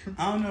that.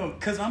 I don't know,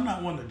 because I'm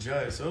not one to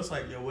judge. So it's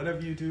like, yo,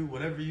 whatever you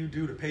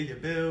do to pay your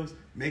bills,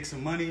 make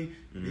some money,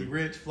 be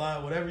rich, fly,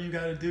 whatever you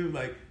got to do,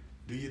 like,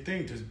 do your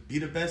thing. Just be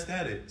the best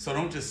at it. So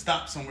don't just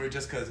stop somewhere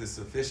just because it's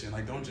sufficient.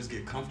 Like, don't just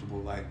get comfortable.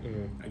 Like,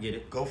 I get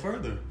it. Go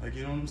further. Like,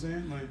 you know what I'm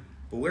saying? Like,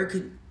 but where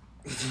could...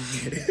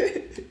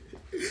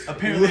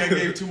 Apparently I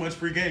gave too much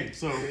free game.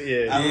 So, I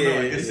don't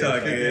know. I guess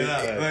I'll figure it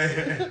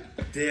out.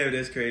 Damn,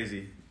 that's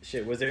crazy.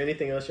 Shit, was there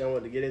anything else y'all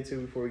wanted to get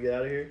into before we get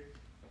out of here?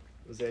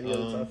 Was there any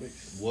other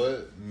topics?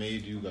 What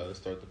made you guys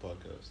start the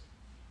podcast?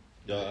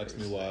 Y'all asked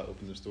me why I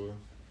opened the store.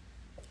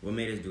 What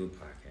made us do a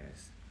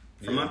podcast?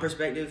 From my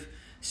perspective,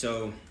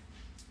 so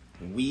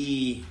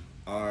we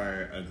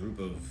are a group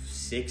of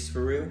 6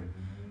 for real.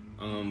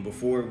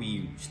 Before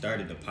we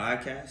started the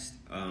podcast,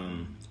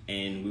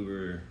 and we were,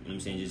 you know what I'm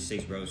saying, just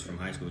 6 bros from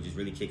high school, just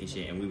really kicking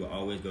shit, and we would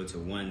always go to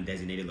one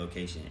designated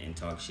location and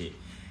talk shit.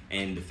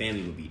 And the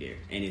family will be there.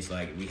 And it's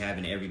like we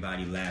having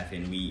everybody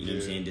laughing. We, you know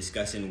what I'm saying,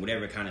 discussing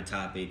whatever kind of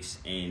topics.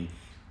 And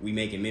we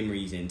making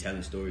memories and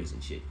telling stories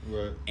and shit.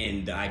 Right.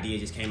 And the idea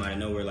just came out of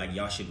nowhere. Like,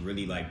 y'all should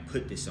really, like,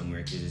 put this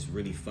somewhere because it's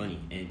really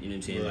funny. And, you know what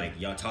I'm saying? Like,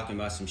 y'all talking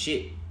about some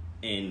shit.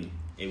 And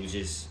it was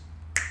just...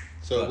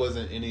 So it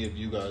wasn't any of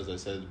you guys that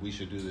said we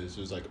should do this. It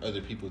was, like,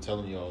 other people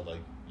telling y'all,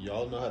 like,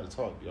 y'all know how to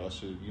talk. Y'all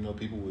should, you know,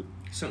 people would...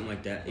 Something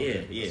like that.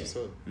 Okay, Yeah.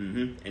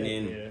 And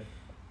then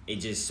it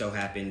just so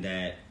happened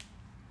that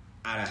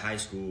out of high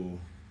school,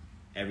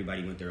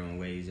 everybody went their own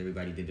ways.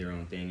 Everybody did their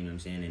own thing, you know what I'm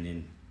saying? And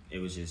then it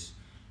was just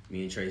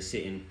me and Trey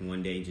sitting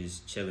one day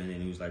just chilling,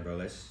 and he was like, bro,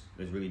 let's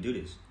really do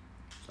this.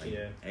 It's like,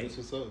 hey. That's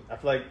what's up. I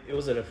feel like it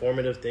was an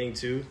informative thing,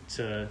 too,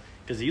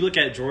 because you look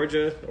at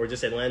Georgia or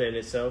just Atlanta in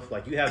itself,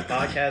 like, you have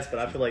podcasts, but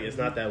I feel like it's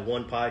not that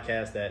one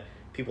podcast that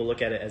people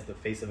look at it as the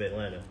face of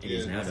Atlanta. It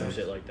is now, some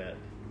shit like that.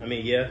 I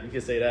mean, yeah, you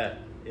can say that.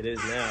 It is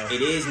now.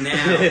 It is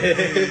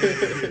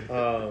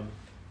now.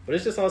 But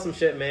it's just on some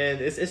shit, man.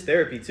 It's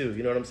therapy, too.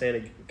 You know what I'm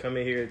saying? To come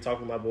in here and talk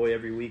with my boy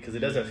every week, because it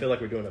doesn't feel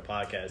like we're doing a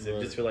podcast. It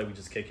just feel like we're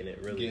just kicking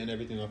it, really. Getting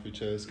everything off your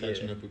chest,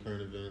 catching up with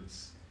current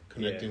events,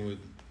 connecting with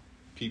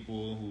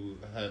people who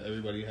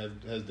everybody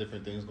has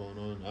different things going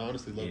on. I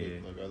honestly love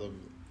it. Like, I love it.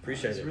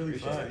 Appreciate it. It's really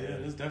fun. Yeah,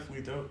 it's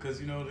definitely dope, because,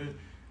 you know,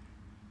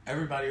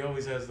 everybody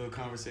always has those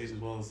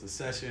conversations. Well, it's a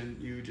session,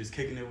 you just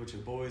kicking it with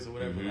your boys or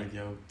whatever. Like,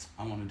 yo,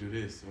 I want to do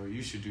this, or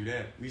you should do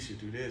that. We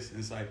should do this. And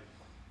it's like,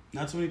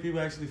 not too many people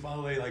actually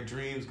follow their, like,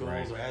 dreams,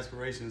 goals, or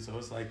aspirations. So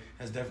it's like,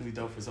 that's definitely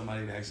dope for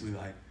somebody to actually,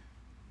 like,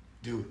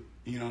 do it.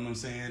 You know what I'm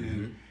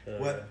saying? And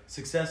what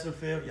success or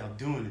fail, y'all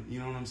doing it. You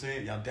know what I'm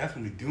saying? Y'all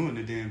definitely doing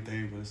the damn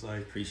thing. But it's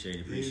like,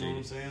 appreciate it. You know what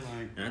I'm saying?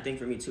 Like, and I think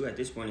for me too, at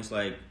this point, it's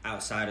like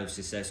outside of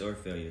success or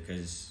failure,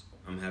 because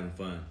I'm having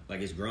fun.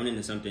 Like, it's grown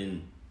into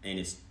something, and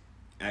it's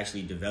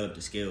actually developed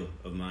a skill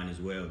of mine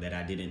as well that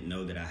I didn't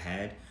know that I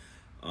had.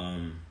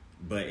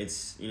 But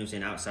it's, you know what I'm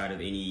saying, outside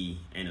of any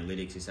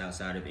analytics, it's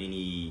outside of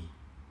any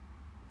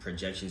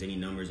projections, any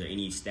numbers, or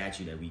any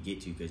statue that we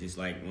get to, because it's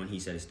like, one, he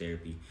said it's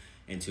therapy,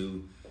 and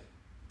 2,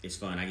 it's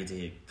fun. I get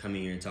to come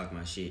in here and talk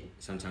my shit.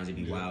 Sometimes it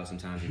be wild,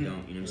 sometimes it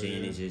don't. You know what I'm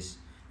saying? It's just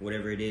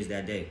whatever it is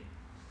that day.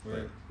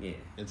 Right. But, yeah.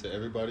 And to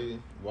everybody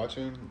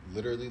watching,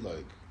 literally,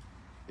 like,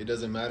 It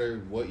doesn't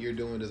matter what you're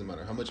doing. It doesn't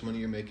matter how much money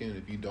you're making.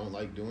 If you don't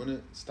like doing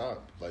it,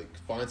 stop. Like,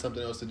 find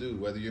something else to do.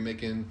 Whether you're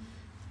making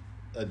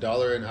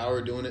 $1 an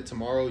hour doing it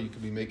tomorrow, you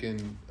could be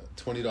making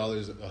 $20,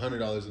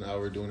 $100 an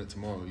hour doing it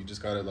tomorrow. You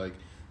just gotta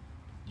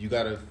you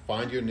gotta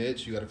find your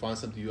niche. You gotta find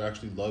something you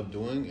actually love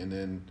doing, and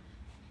then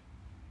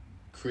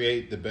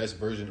create the best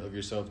version of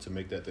yourself to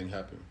make that thing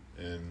happen.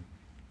 And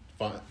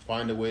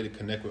find a way to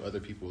connect with other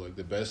people. Like,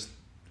 the best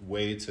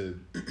way to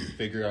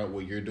figure out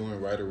what you're doing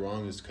right or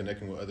wrong is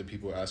connecting with other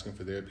people, asking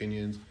for their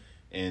opinions,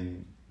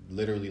 and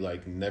literally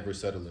never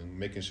settling,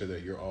 making sure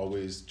that you're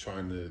always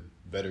trying to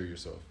better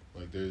yourself.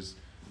 Like, there's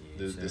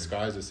the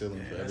sky's the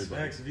ceiling for that's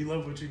everybody. facts. If you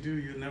love what you do,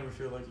 you'll never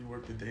feel like you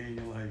worked a day in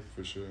your life.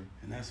 For sure.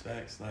 And that's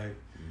facts. Like,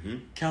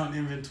 counting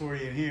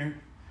inventory in here,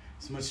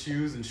 as much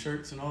shoes and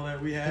shirts and all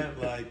that we have,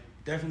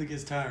 definitely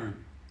gets tiring.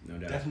 No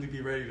doubt. Definitely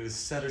be ready to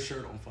set a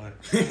shirt on fire.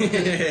 But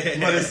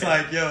it's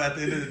at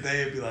the end of the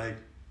day, it'd be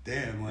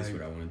damn, That's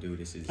what I want to do.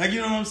 This is you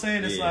know what I'm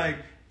saying? It's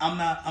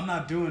I'm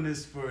not doing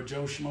this for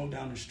Joe Schmo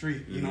down the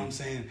street. You know what I'm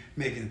saying?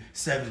 Making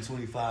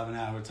 $7.25 an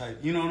hour type.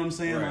 You know what I'm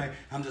saying? Right.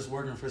 I'm just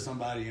working for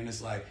somebody, and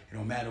it's it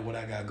don't matter what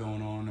I got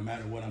going on, no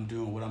matter what I'm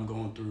doing, what I'm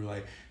going through.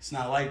 It's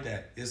not like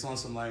that. It's on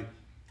some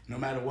no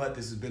matter what,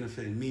 this is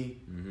benefiting me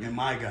and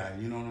my guy.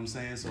 You know what I'm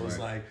saying? So it's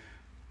I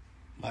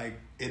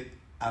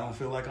don't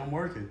feel like I'm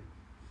working.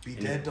 Be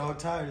dead dog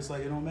tired. It's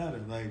it don't matter.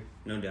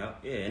 No doubt.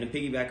 Yeah, and to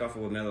piggyback off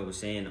of what Mello was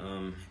saying,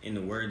 in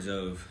the words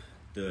of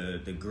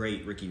the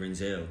great Ricky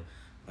Renzel,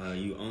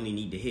 you only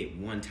need to hit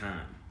one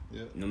time.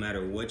 Yeah. No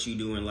matter what you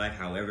do in life,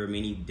 however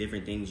many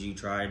different things you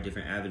try,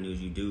 different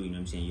avenues you do, you know what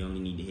I'm saying? You only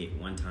need to hit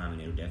one time,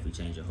 and it'll definitely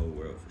change your whole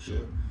world for sure.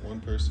 Yeah,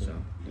 one person. So,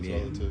 That's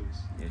all it takes.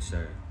 Yes,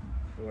 sir.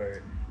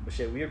 Word. But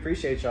shit, we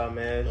appreciate y'all,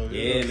 man. Oh,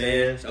 yeah,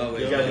 man.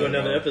 We gotta do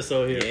another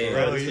episode here.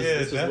 Yeah. For real. This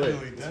was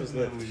definitely, lit. This was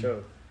lit for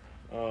sure.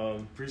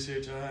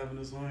 Appreciate y'all having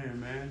us on here,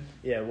 man.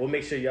 Yeah, we'll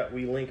make sure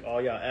we link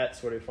all y'all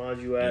ats where they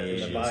find you at in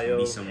the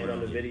bio and on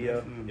the video.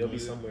 Definitely. You'll be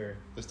somewhere.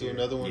 Let's do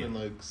another one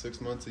in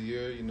 6 months, a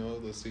year.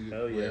 Let's see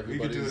Hell yeah. where We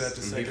everybody's. could do it at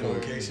the second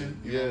location.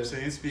 You know what I'm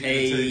saying? Speaking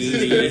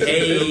Hey, of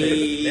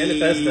Texas.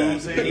 Manifest You know what I'm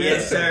that. saying?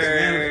 Yes, sir.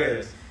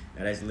 Manifest.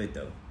 Now, that's lit,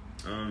 though.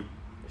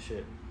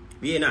 Shit.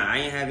 Yeah, I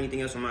ain't have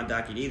anything else on my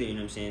docket either, you know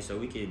what I'm saying? So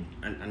we could,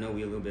 I know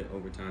we a little bit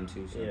over time,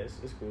 too. So Yeah,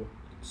 it's cool.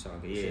 it's all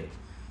good. Yeah. Shit.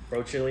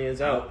 Bro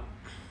Chillian's out.